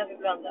don't know, he has a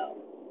gun, though.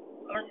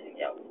 I'm gonna see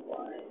out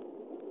why.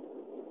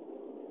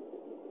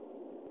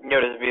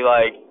 You'll just be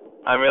like,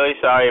 I'm really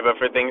sorry, but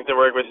for things to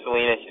work with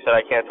Selena, she said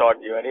I can't talk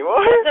to you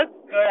anymore. That's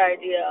a good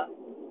idea.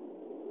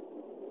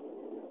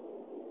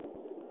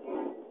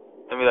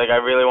 And be like, I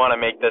really want to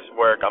make this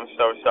work. I'm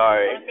so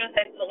sorry. I'm just gonna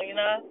say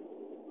Selena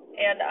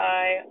and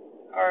I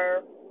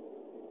are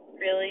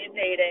really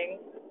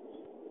dating.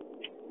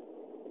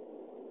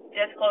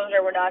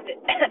 Disclosure, we're not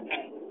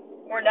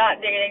we're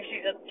not dating.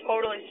 She's a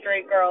totally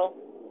straight girl.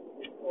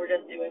 We're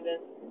just doing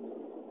this.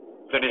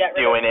 They're just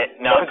doing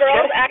it. No, so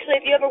girls, actually,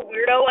 if you have a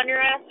weirdo on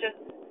your ass, just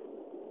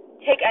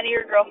take any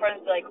of your girlfriends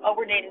and be like, oh,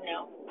 we're dating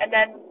now. And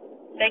then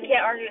they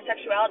can't argue with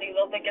sexuality.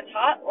 They'll think it's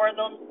hot, or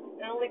they'll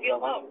leave you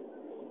alone.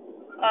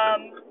 So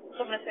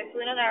I'm going to say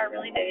Selena and I are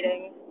really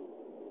dating.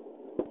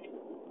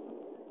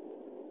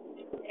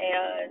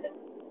 And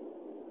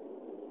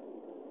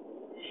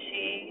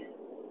she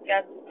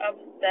gets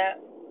upset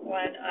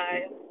when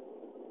I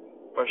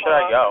where should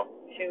I go?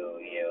 To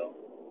you.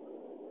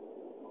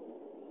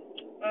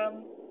 I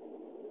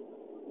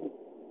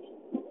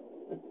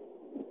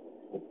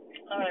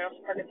don't know,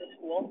 just park at the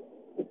school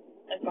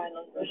and find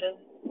those bushes.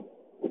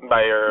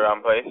 By your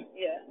place?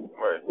 Yeah.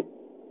 Where?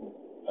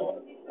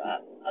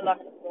 I'm not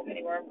gonna smoke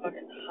anywhere. I'm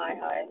fucking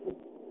high.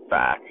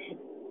 Facts.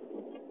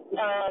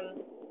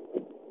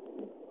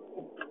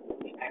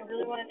 I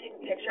really want to take a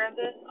picture of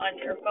this on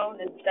your phone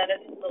and send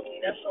it to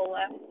Selena. She'll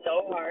laugh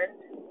so hard.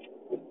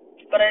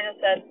 But I just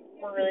said,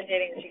 we're really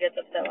dating and she gets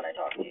upset when I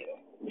talk to you.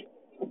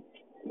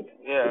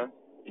 Yeah.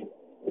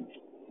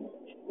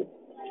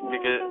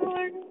 Because...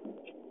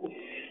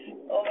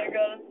 Oh my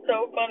god, it's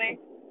so funny.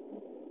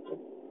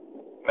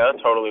 That'll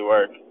totally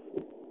work.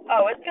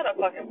 Oh, it's gonna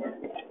fucking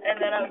work.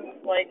 And then I'm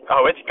like...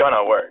 Oh, it's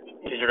gonna work.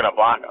 Because you're gonna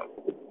block him.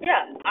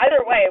 Yeah,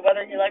 either way,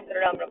 whether he likes it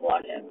or not, I'm gonna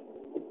block him.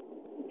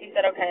 He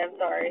said, okay, I'm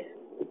sorry.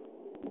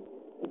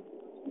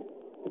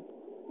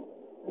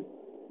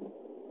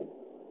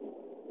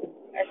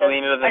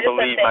 Selena doesn't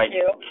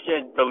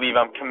can't believe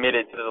I'm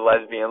committed to the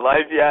lesbian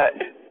life yet.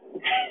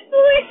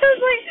 Selena's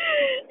like,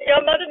 yeah,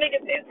 I'm about to make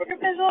a Facebook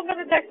official. I'm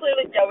gonna text her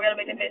like, yeah, we gotta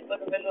make a Facebook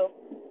official.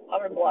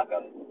 I'm gonna block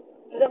him.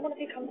 But then what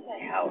if he comes to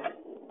my house?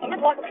 I'm gonna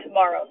block him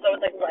tomorrow, so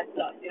it's like less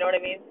stuff. You know what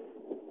I mean?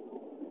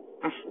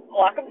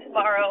 Block him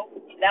tomorrow.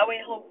 That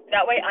way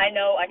I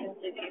know I can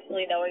sleep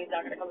peacefully knowing he's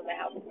not gonna come to my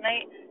house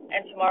tonight.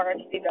 And tomorrow I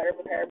can be better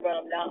prepared when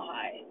I'm not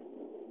high.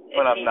 If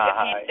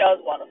he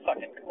does want to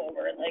fucking come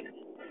over and like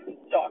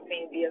stalk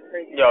me and be a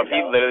crazy. Yo, if he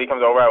literally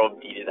comes over, I will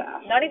beat his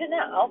ass. Not even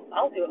that.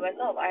 I'll do it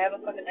myself. I have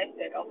a fucking ice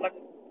pick. I'll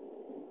fucking.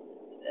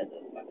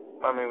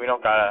 I mean, we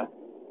don't gotta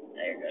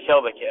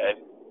kill the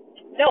kid.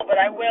 No, but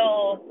I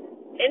will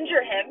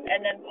injure him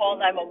and then call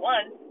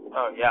 911.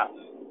 Oh yeah.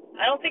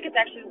 I don't think it's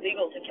actually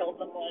legal to kill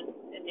someone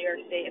in New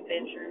York State if they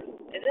injure.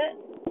 Is it?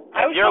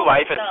 If your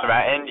life is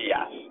threatened,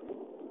 yes.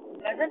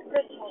 My friend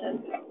Chris told us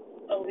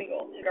it's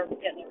illegal to go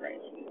get in the right,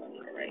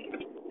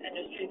 and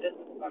just treat this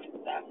as a fucking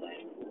stop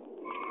sign.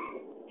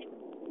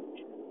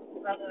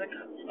 Rather than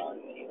come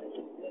smelling me anyway.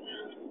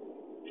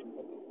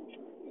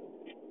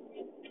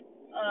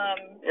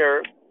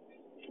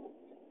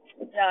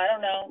 Yeah, I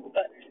don't know,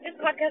 but his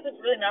podcast has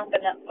really not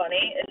been that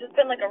funny. It's just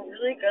been like a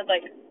really good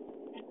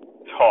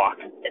talk.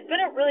 It's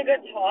been a really good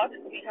talk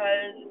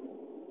because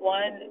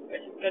one,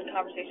 it's a good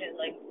conversation.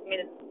 Like, I mean,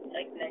 it's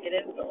like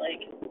negative, but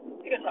like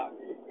it's a good talk.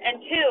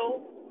 And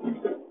two,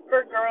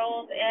 for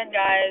girls and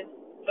guys,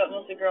 but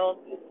mostly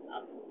girls,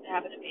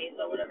 happen to be,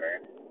 so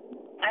whatever.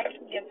 I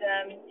can give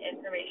them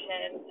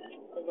information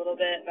a little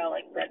bit about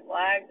like red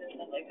flags and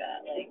stuff like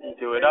that. Like,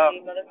 do it up,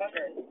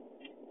 motherfuckers.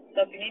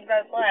 So if you need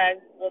red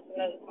flags, listen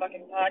to this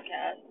fucking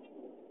podcast,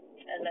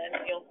 and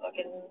then you'll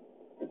fucking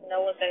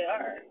know what they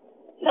are.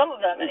 Some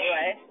of them,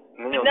 anyway.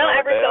 Not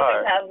every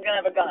sociopath is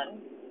gonna have a gun.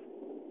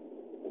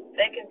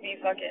 They could be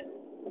fucking.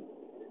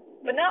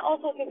 But not all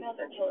sociopaths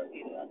are killers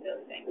either. That's the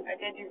other thing. I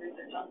did do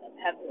research on them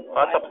heavily.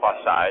 Well, that's a plus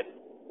side.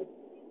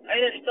 I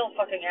mean, they're still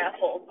fucking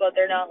assholes, but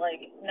they're not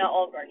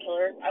all of them are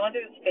killers. I went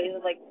through this phase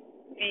of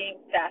being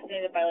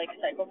fascinated by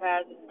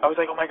psychopaths. I was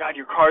like, oh my god,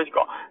 your car's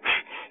gone.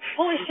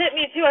 Holy shit,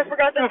 me too. I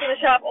forgot this in the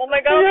shop. Oh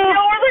my god, yo,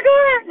 where's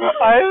the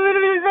car? I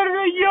literally said,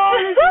 yo,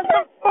 what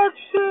the fuck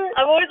shit?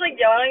 I'm always like,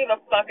 yo, I don't give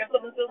a fuck if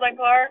someone steals my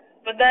car.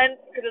 But then,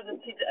 because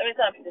it's it's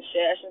not a piece of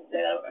shit. I shouldn't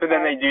say that. But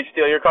then they do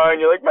steal your car, and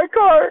you're like, my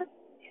car.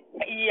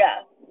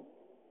 Yeah.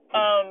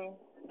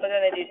 But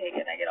then they do take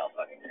it, and I get all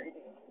fucking crazy.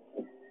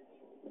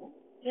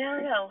 Yeah,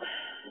 I don't know.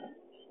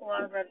 Just a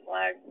lot of red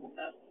flags and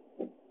stuff.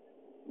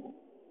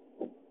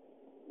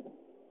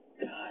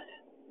 God.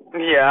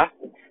 Yeah.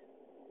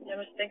 I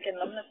was thinking,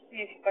 I'm gonna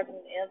see if he fucking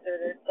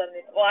answered or said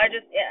anything. Well, I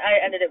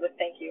ended it with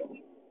thank you.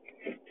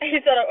 He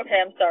said, okay,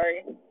 I'm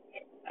sorry.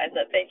 I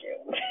said thank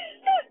you.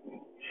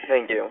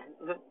 Thank you.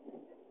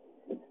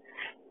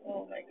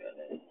 Oh my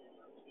goodness.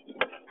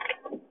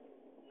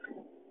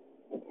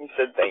 You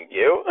said thank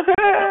you.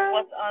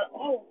 What's on?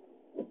 Oh,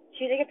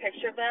 can you take a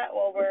picture of that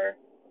while we're...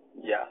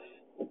 Yes.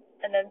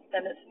 And then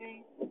send it to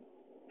me?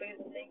 Please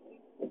and thank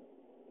you.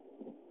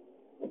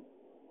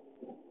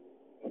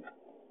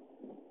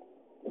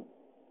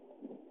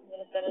 I'm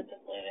gonna send it to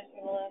Selena. She's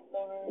gonna laugh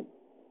over.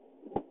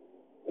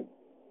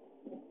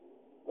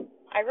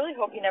 I really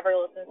hope he never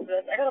listens to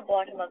this. I gotta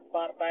block him on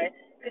Spotify.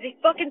 Because he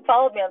fucking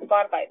followed me on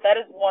Spotify. That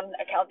is one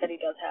account that he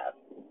does have.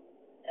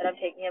 And I'm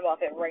taking him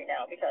off it right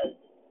now because...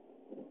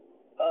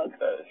 Fuck.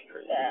 That is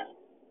crazy. That.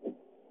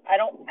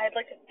 I'd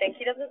like to think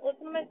he doesn't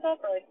listen to my stuff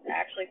or, like,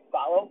 actually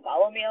follow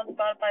me on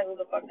Spotify. Who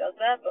the fuck does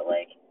that? But,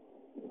 like,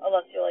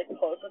 unless you're, like,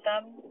 close with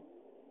them.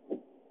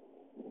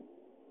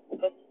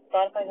 But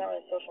Spotify's not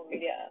really social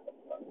media app.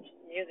 It's just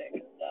music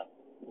and stuff.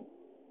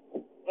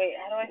 Wait,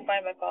 how do I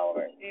find my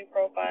followers? View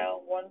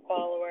profile, 1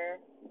 follower.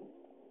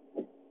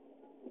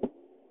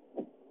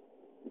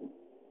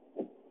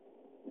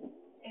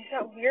 He's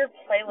got weird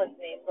playlist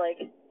names,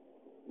 like...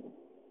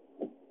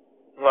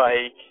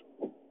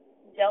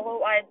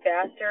 Yellow-Eyed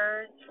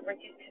Bastards,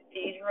 Ricky's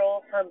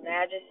Cathedral, Her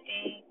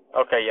Majesty.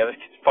 Okay, yeah, this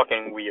is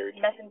fucking weird.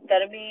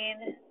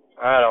 Methamphetamine.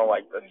 I don't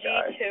like this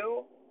guy.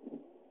 G2.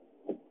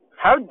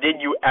 How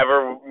did you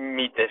ever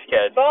meet this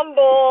kid?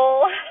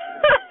 Bumble.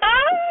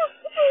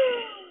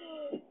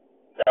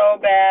 So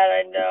bad,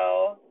 I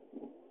know.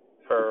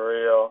 For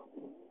real.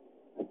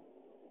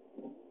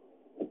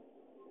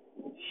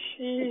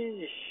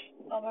 Sheesh.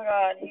 Oh my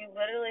god, he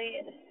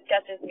literally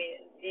sketches me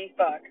the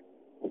fuck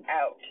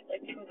out.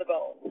 Like, to the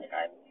bone. Like,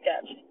 I'm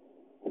sketched.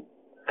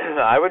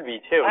 I would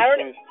be too. I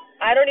don't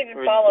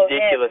even follow him. He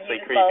Ridiculously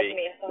just creepy. follows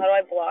me. So how do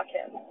I block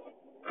him?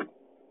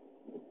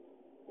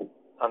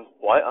 On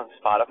what? On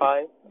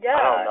Spotify? Yeah,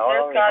 I don't know.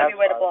 there's gotta be a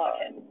way to block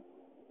him.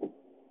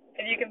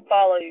 If you can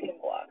follow, you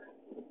can block.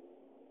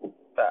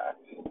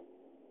 Facts.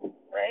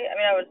 Right? I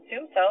mean, I would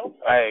assume so.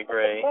 I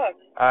agree. What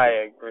the fuck?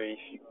 I agree.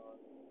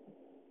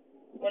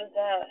 What is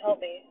that? Help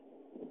me.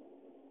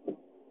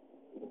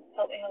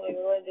 Help me. What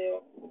do I do?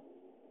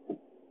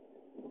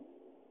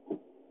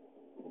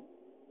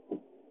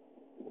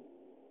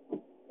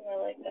 I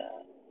like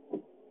that.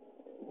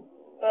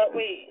 But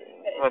wait.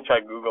 I'm gonna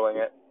try Googling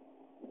it.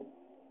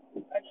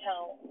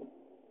 Account.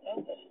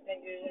 Nope, that's just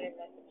my username,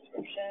 my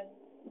subscription.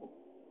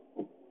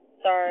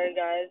 Sorry,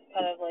 guys.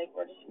 Kind of like,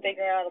 we're just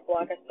figuring out how to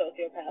block a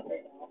sociopath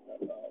right now.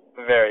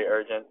 Very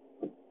urgent.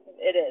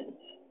 It is.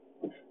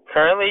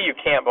 Currently, you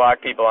can't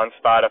block people on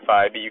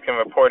Spotify, but you can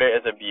report it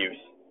as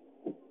abuse.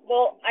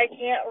 Well, I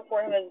can't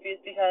report him as abuse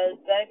because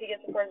then if he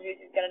gets reported as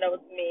abuse, he's going to know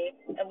it's me.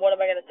 And what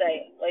am I going to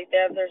say? Like,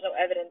 there's no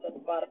evidence on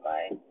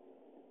Spotify.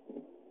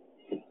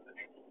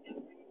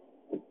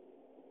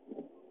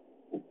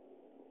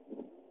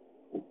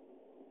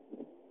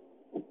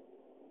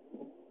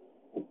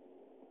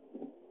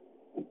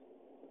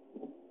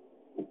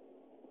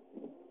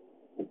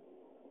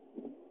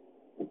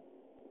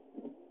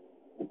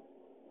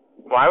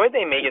 Why would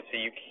they make it so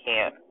you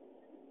can't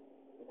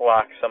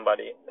block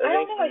somebody? That I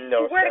don't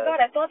know. I swear to God,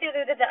 I thought the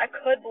other day that I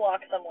could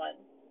block someone.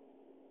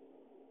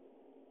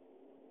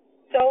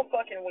 So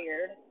fucking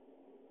weird.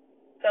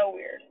 So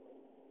weird.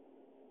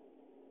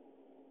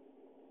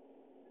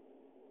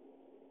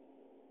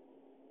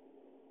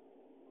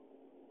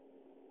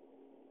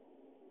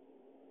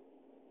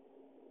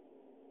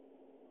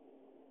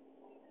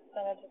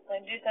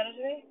 Did you send it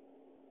to me?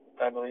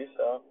 I believe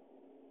so.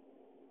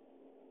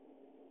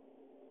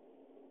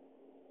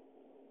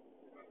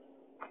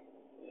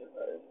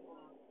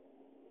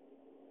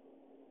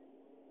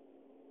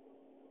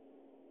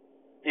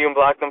 You can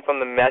block them from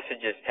the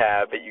messages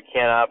tab, but you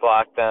cannot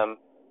block them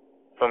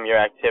from your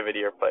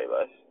activity or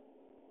playlist.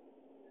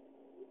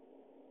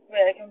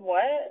 Wait, I can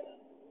what?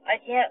 I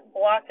can't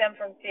block them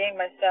from seeing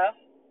my stuff?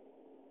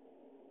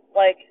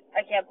 Like,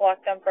 I can't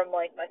block them from,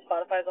 like, my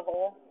Spotify as a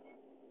whole?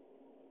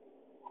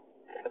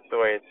 That's the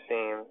way it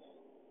seems.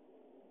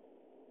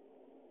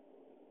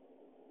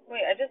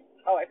 Wait, I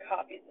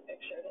copied the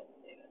picture. I didn't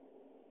see it.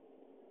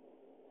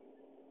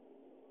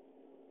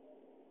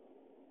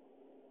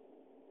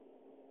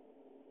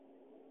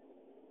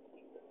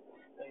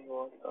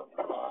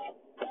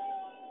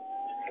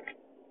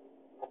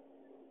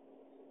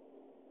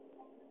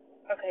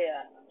 Okay,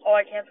 yeah. Oh,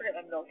 I can't forget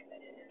my milk in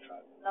your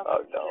truck. Not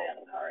Oh, don't. I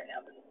have a car right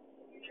now, but it's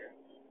in the future.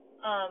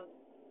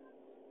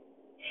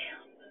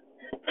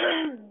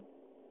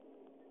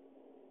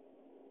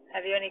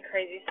 Have you any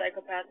crazy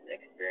psychopath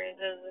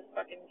experiences with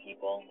fucking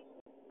people?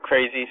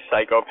 Crazy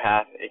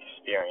psychopath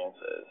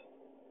experiences.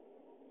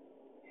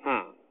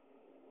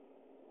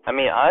 I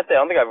mean, honestly, I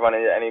don't think I've run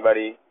into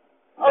anybody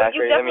that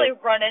you've crazy. definitely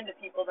run into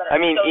people that are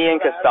Ian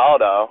sociopaths.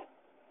 Castaldo.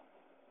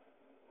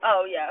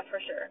 Oh, yeah,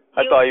 for sure.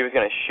 I thought he was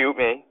going to shoot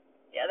me.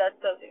 Yeah, that's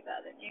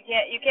sociopathic. You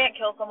can't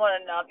kill someone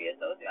and not be a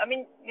sociopath. I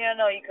mean, yeah,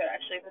 no, you could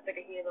actually if it's like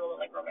a heated little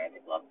like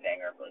romantic love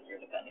thing or if like you're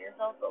defending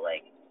yourself, but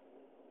like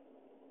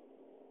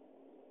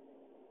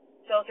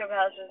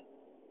sociopaths just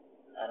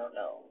I don't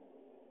know.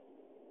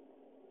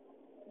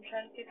 I'm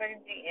trying to see if I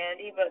can see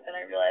Andy, but then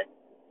I realized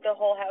the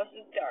whole house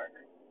is dark.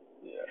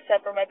 Yeah.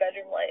 Except for my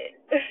bedroom light.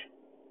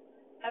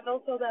 I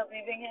felt so bad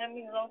leaving him.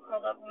 He was all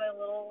curled up in my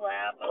little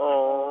lap. I was like,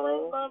 oh,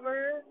 I love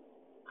her.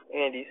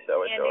 Andy's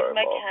so adorable.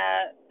 Andy's my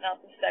cat,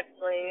 not the sex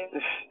slave.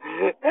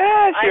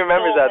 She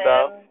remembers that,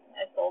 though.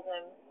 I sold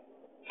him.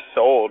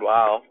 Sold?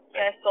 Wow.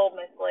 Yeah, I sold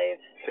my slave.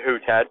 To who,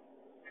 Ted?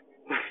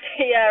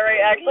 Yeah,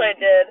 right. Actually, I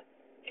did.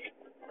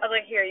 I was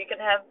like, here, you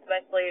can have my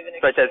slave.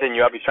 So Ted's hitting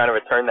you up. He's trying to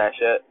return that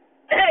shit.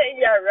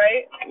 Yeah,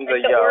 right? He's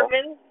like like, the yo.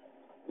 orphans?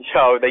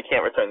 Yo, they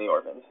can't return the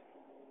orphans.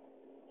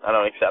 I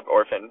don't accept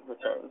orphan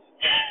returns.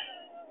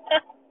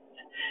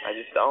 I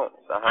just don't.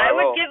 I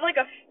would give like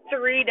a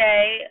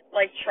 3-day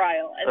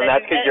trial, and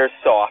that's because you're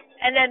soft.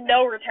 And then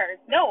no returns.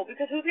 No,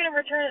 because who's gonna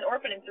return an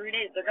orphan in 3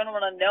 days? They're gonna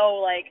want to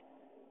know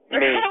they're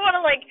gonna want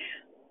to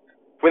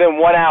Within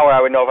 1 hour,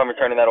 I would know if I'm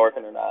returning that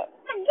orphan or not.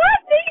 What?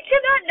 They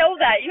cannot know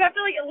that. You have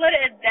to let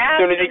it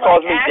adapt. As soon as he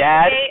calls me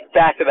dad,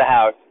 back to the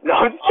house. No,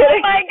 I'm just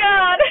kidding. Oh my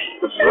god.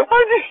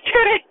 I'm just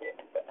kidding.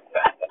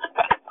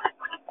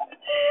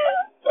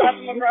 Who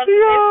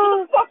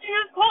the fuck did you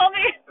just call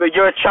me? But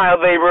you're a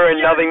child laborer and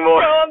nothing more.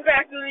 Throw him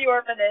back to the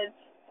orphanage.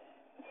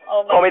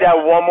 Oh my Call me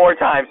that one more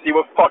time, see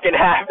what fucking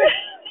happens.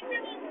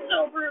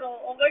 So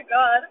brutal. Oh my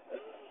god.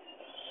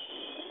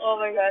 Oh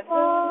my god.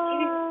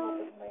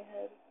 My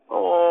head.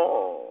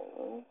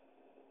 Oh.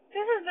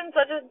 This has been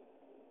such a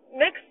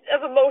mix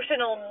of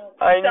emotional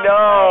I stuff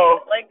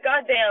know. tonight.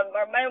 Goddamn,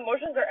 my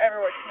emotions are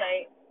everywhere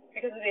tonight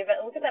because of the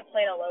event. Look at that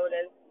plane, how low it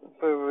is.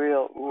 For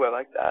real. Ooh, I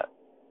like that.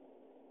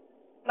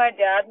 My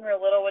dad, when we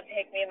were little, would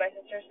take me and my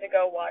sisters to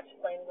go watch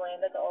planes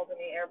land at the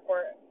Albany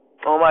airport.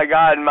 Oh my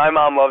god, my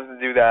mom loves to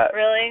do that.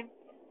 Really?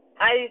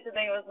 I used to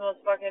think it was the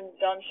most fucking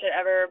dumb shit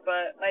ever,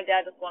 but my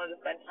dad just wanted to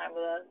spend time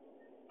with us.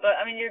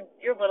 But I mean, you're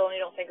little and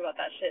you don't think about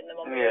that shit in the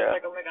moment. Yeah. You're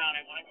like, oh my god,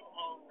 I want to go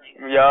home.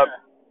 Yup.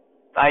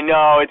 I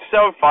know, it's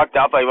so fucked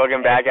up,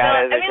 looking back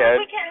at it as a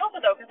kid. We can't help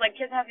it though, because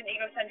kids have an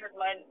egocentric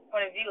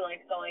point of view,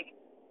 so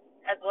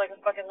as a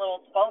fucking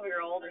little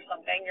 12-year-old or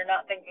something, you're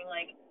not thinking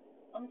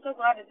I'm so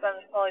glad to spend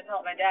this quality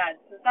time with my dad.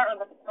 So it's not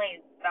really about the planes,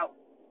 it's about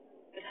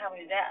the time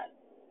with your dad.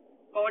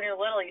 But when you're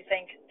little, you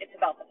think it's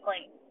about the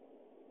plane.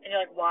 And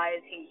you're like, why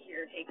is he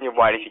here taking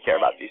why does he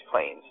care about these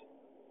planes?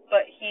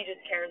 But he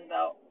just cares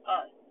about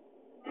us.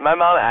 My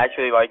mom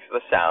actually likes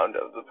the sound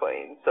of the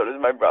plane. So does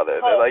my brother.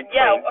 They're plane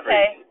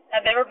freaks.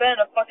 Have they ever been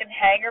in a fucking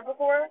hangar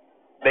before?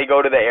 They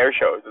go to the air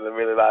shows with a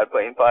really loud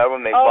plane fly over,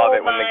 and they love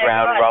it when the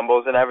ground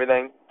rumbles and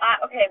everything.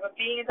 Okay, but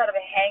being inside of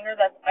a hangar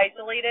that's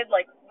isolated,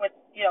 with,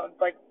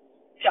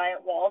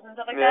 giant walls and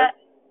stuff like that,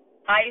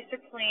 I used to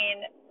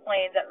clean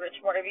planes at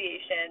Richmore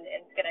Aviation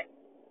in Schenectady.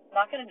 I'm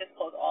not going to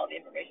disclose all the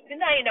information, because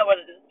now you know what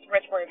it is.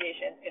 Richmore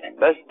Aviation in Schenectady.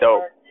 That's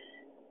dope.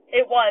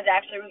 It was,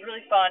 actually. It was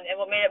really fun, and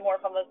what made it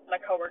more fun was my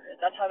coworkers.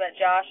 That's how I met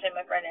Josh and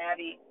my friend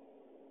Abby.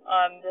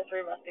 The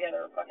three of us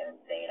together were fucking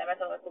insane. I met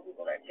some other cool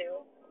people there,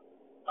 too.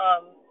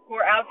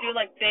 Who were out doing,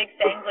 big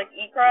things,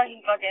 Ikra.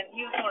 He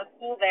was going to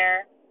school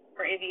there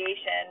for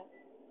aviation,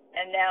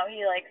 and now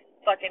he,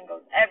 fucking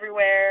goes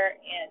everywhere,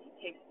 and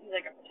he's a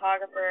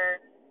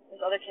photographer.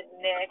 This other kid,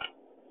 Nick,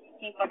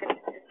 he fucking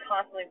is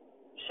constantly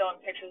showing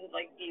pictures of,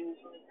 views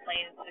from his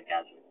plane and stuff like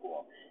that. It's really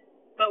cool.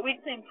 But we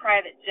clean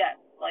private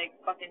jets,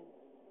 fucking,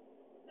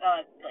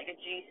 a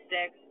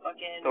G6,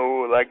 fucking...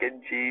 Oh, like a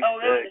G6. Oh,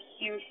 it was a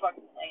huge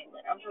fucking plane.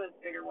 I'm sure there's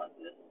bigger ones,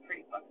 but this is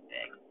pretty fucking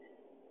big.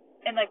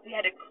 And, we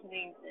had to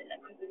clean them,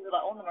 because the people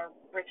that own them are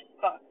rich as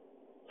fuck.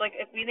 So,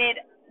 if we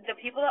made... The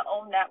people that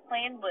own that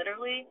plane,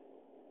 literally...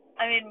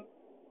 I mean...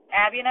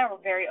 Abby and I were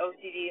very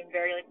OCD and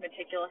very,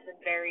 meticulous and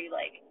very,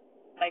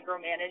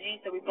 micromanaging,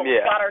 so we both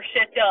got our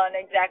shit done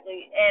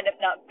exactly, and if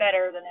not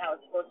better than how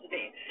it's supposed to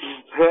be.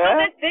 So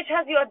this bitch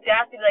has the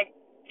audacity to be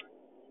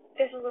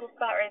there's a little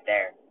spot right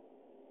there.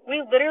 We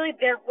literally,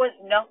 there was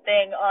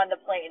nothing on the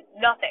plane.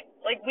 Nothing.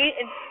 We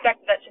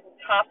inspected that shit from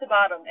top to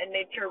bottom and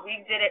made sure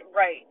we did it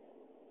right,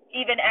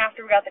 even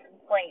after we got the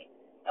complaint.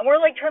 And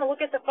we're, trying to look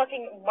at the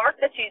fucking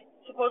mark that she's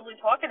supposedly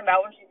talking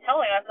about when she's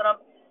telling us, and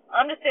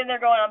I'm just sitting there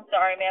going, I'm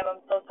sorry, ma'am,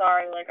 I'm so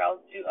sorry, I'll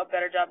do a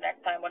better job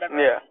next time, whatever.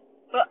 Yeah.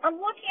 But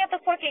I'm looking at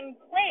the fucking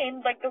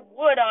plane, the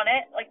wood on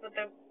it, with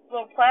the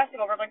little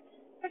plastic over it,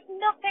 there's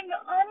nothing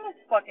on this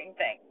fucking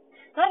thing.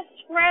 Not a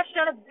scratch,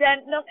 not a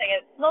dent, nothing.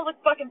 It smells like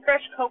fucking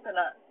fresh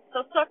coconut.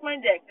 So suck my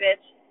dick,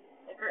 bitch.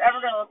 If you're ever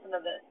gonna listen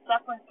to this,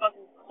 suck my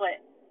fucking clit.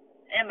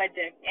 And my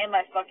dick. And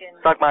my fucking...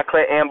 Suck my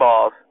clit and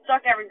balls.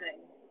 Suck everything.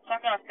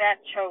 Suck on a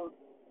fat chode.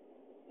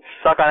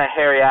 Suck on a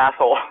hairy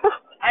asshole.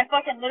 I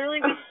fucking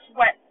literally we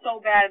sweat so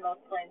bad in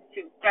those planes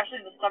too, especially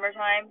in the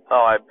summertime.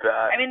 Oh, I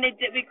bet. I mean,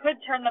 we could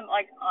turn them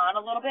on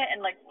a little bit and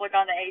flick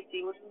on the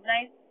AC, which was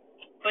nice.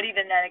 But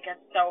even then, it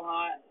gets so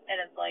hot, and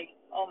it's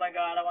oh my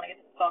god, I want to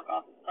get the fuck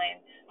off this plane.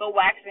 But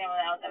waxing on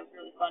the outside was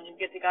really fun. You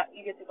get to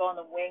go on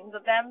the wings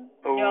of them.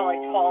 Ooh. You know how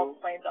tall the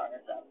planes are and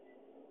stuff.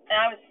 And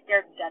I was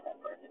scared to death at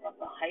first because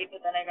of the height,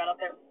 but then I got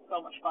up there. It was so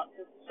much fun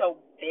because it's so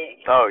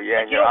big. Oh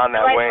yeah, and you're on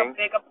that wing. You don't realize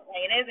how big a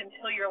plane is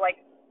until you're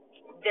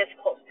this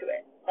close to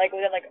it,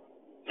 within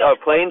Oh,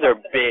 planes are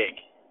big.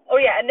 Oh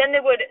yeah, and then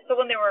so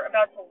when they were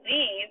about to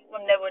leave,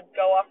 when they would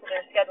go off to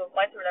their scheduled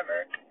flights or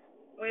whatever,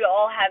 we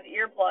all have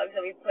earplugs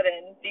that we put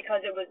in because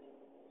it was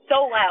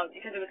so loud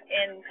because it was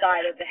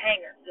inside of the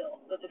hangar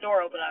still. So the door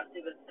open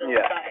obviously, but it's still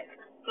inside.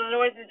 So the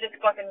noise is just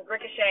fucking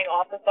ricocheting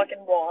off the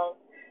fucking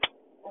wall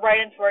right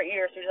into our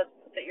ears. So we just have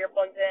to put the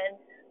earplugs in,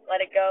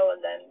 let it go,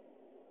 and then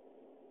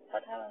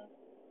ta-ta.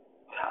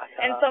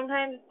 And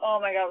sometimes, oh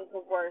my god, it was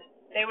the worst.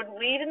 They would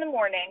leave in the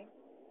morning,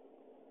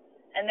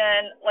 and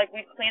then, like,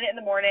 we'd clean it in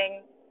the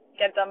morning,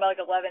 get it done by, like,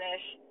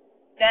 11-ish.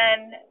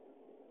 Then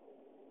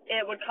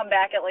it would come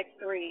back at, like,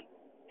 3,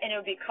 and it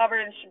would be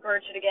covered in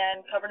bird shit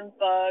again, covered in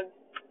bugs,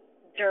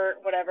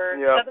 dirt, whatever.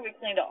 Yep. Not that we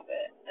cleaned off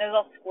it. It was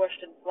all squished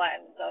and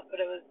flattened and stuff,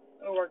 but it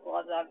worked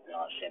gloves, obviously, and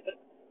all that shit. But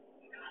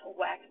God, a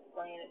wax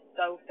plane is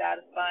so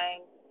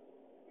satisfying.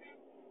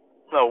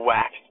 The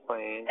wax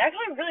plane. It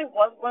actually really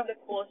was one of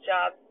the coolest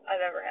jobs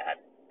I've ever had.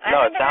 I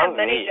No, it haven't sounds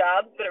had many neat.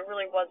 jobs, but it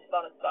really was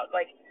fun as fuck.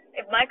 Like,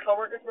 if my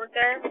coworkers worked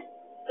there,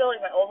 still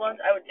like my old ones,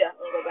 I would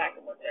definitely go back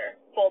and work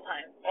there full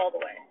time, all the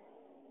way.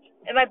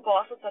 And my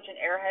boss was such an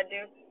airhead,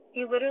 dude.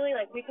 He literally,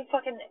 like, we could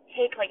fucking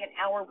take like an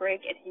hour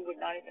break and he would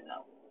not even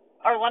know.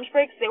 Our lunch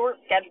breaks, they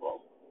weren't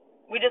scheduled.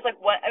 We just like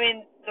went. I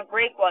mean, the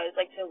break was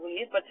like to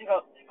leave, but to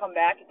come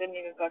back, it didn't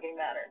even fucking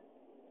matter.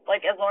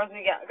 Like, as long as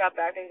we got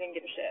back, they didn't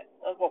give a shit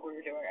of what we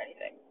were doing or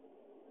anything.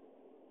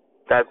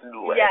 That's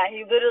lit. Yeah,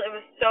 he literally, it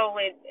was so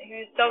late.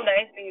 He was so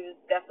nice, but he was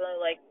definitely,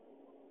 like,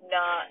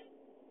 not,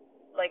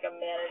 like, a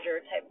manager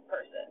type of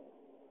person.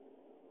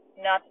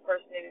 Not the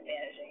person to be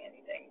managing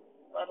anything,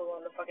 let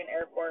alone the fucking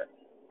airport,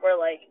 where,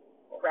 like,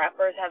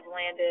 rappers have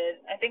landed.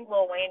 I think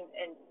Lil Wayne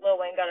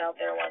got out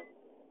there once.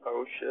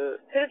 Oh,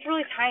 shit. Because it's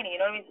really tiny, you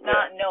know what I mean? It's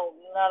not known.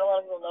 Not a lot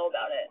of people know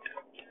about it.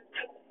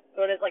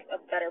 So it is, like, a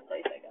better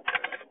place, I guess,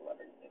 for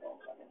celebrities to go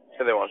fucking.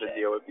 So they want to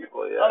deal with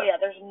people, yeah. Oh, yeah,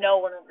 there's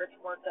no one who works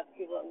except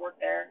people that work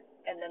there,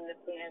 and then the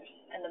cleaners,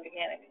 and the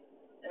mechanics.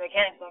 The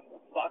mechanics don't give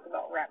a fuck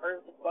about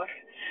rappers, the fuck.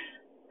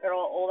 They're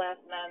all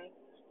old-ass men.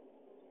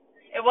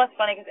 It was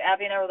funny, because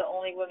Abby and I were the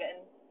only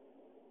women,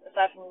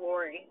 aside from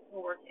Lori,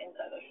 who worked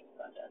inside the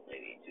front desk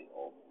lady, she's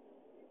old.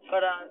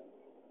 But,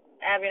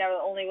 Abby and I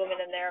were the only women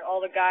in there. All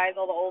the guys,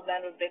 all the old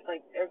men would make,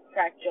 like, or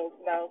crack jokes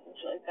about us and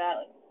shit like that.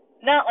 Like,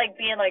 not, like,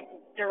 being, like,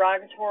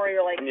 derogatory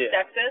or, like,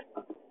 sexist,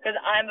 because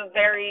I'm a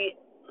very...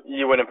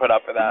 You wouldn't put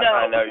up for that. No.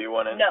 I know you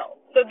wouldn't. No.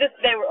 So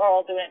they were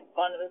all doing it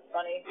fun. It was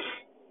funny.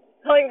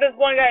 Like, this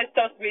one guy is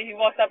supposed to be, he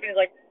walks up and he's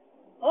like,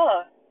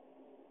 oh,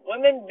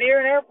 women, beer,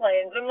 and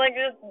airplanes. I'm like,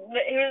 he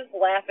was just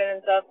laughing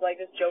and stuff, like,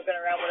 just joking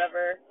around,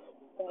 whatever.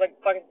 Some, like,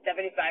 fucking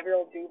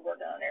 75-year-old dude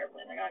working on an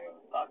airplane. Like, I don't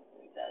give a fuck what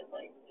he says.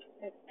 Like,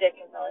 his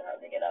dick can probably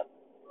hardly get up.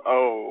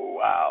 Oh,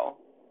 wow.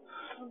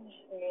 I'm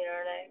just mean,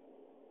 aren't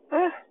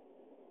I?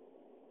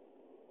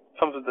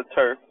 Comes with the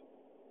turf.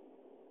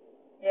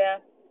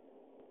 Yeah.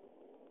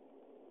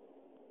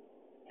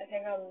 I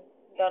think I'm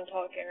done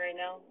talking right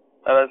now.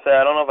 I was say,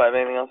 I don't know if I have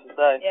anything else to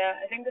say. Yeah,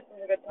 I think this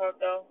was a good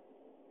talk, though.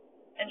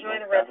 Enjoy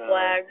the red Definitely.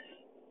 flags.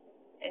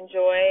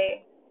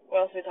 Enjoy,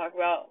 what else did we talk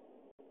about?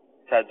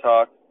 TED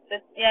Talk.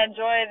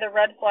 Enjoy the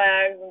red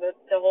flags and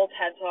the whole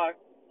TED Talk.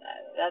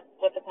 That's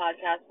what the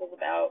podcast was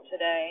about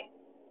today.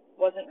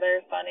 Wasn't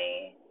very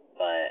funny,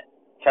 but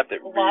kept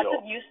it real. Lots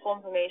of useful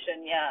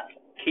information, yeah.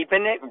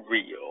 Keeping it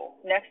real.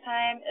 Next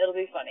time, it'll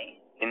be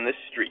funny. In the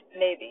streets.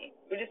 Maybe.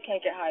 We just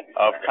can't get high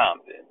before. Of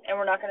Compton. And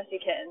we're not going to see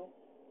kittens.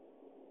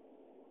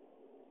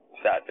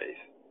 Sad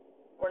face.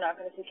 We're not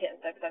going to see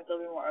kittens next time,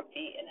 so we'll be more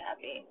upbeat and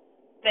happy.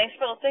 Thanks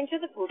for listening to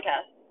the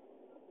Foodcast.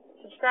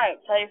 Subscribe.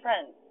 Tell your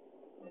friends.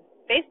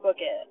 Facebook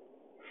it.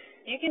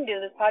 You can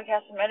do this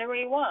podcast from anywhere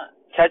you want.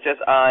 Catch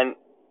us on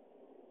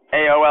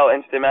AOL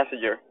Instant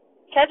Messenger.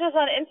 Catch us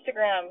on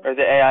Instagram. Or is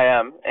it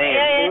AIM?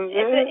 AIM.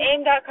 It's at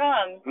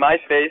AIM.com.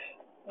 MySpace.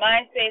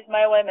 MySpace.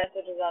 My Way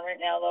Message is on right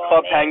now, though.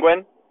 Club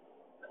Penguin.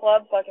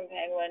 Club fucking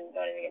Penguin.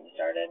 Don't even get me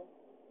started.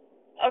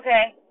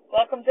 Okay.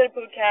 Welcome to the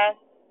Foodcast.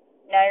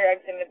 Now you're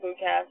exiting the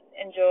Foodcast.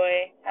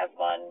 Enjoy. Have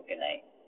fun. Good night.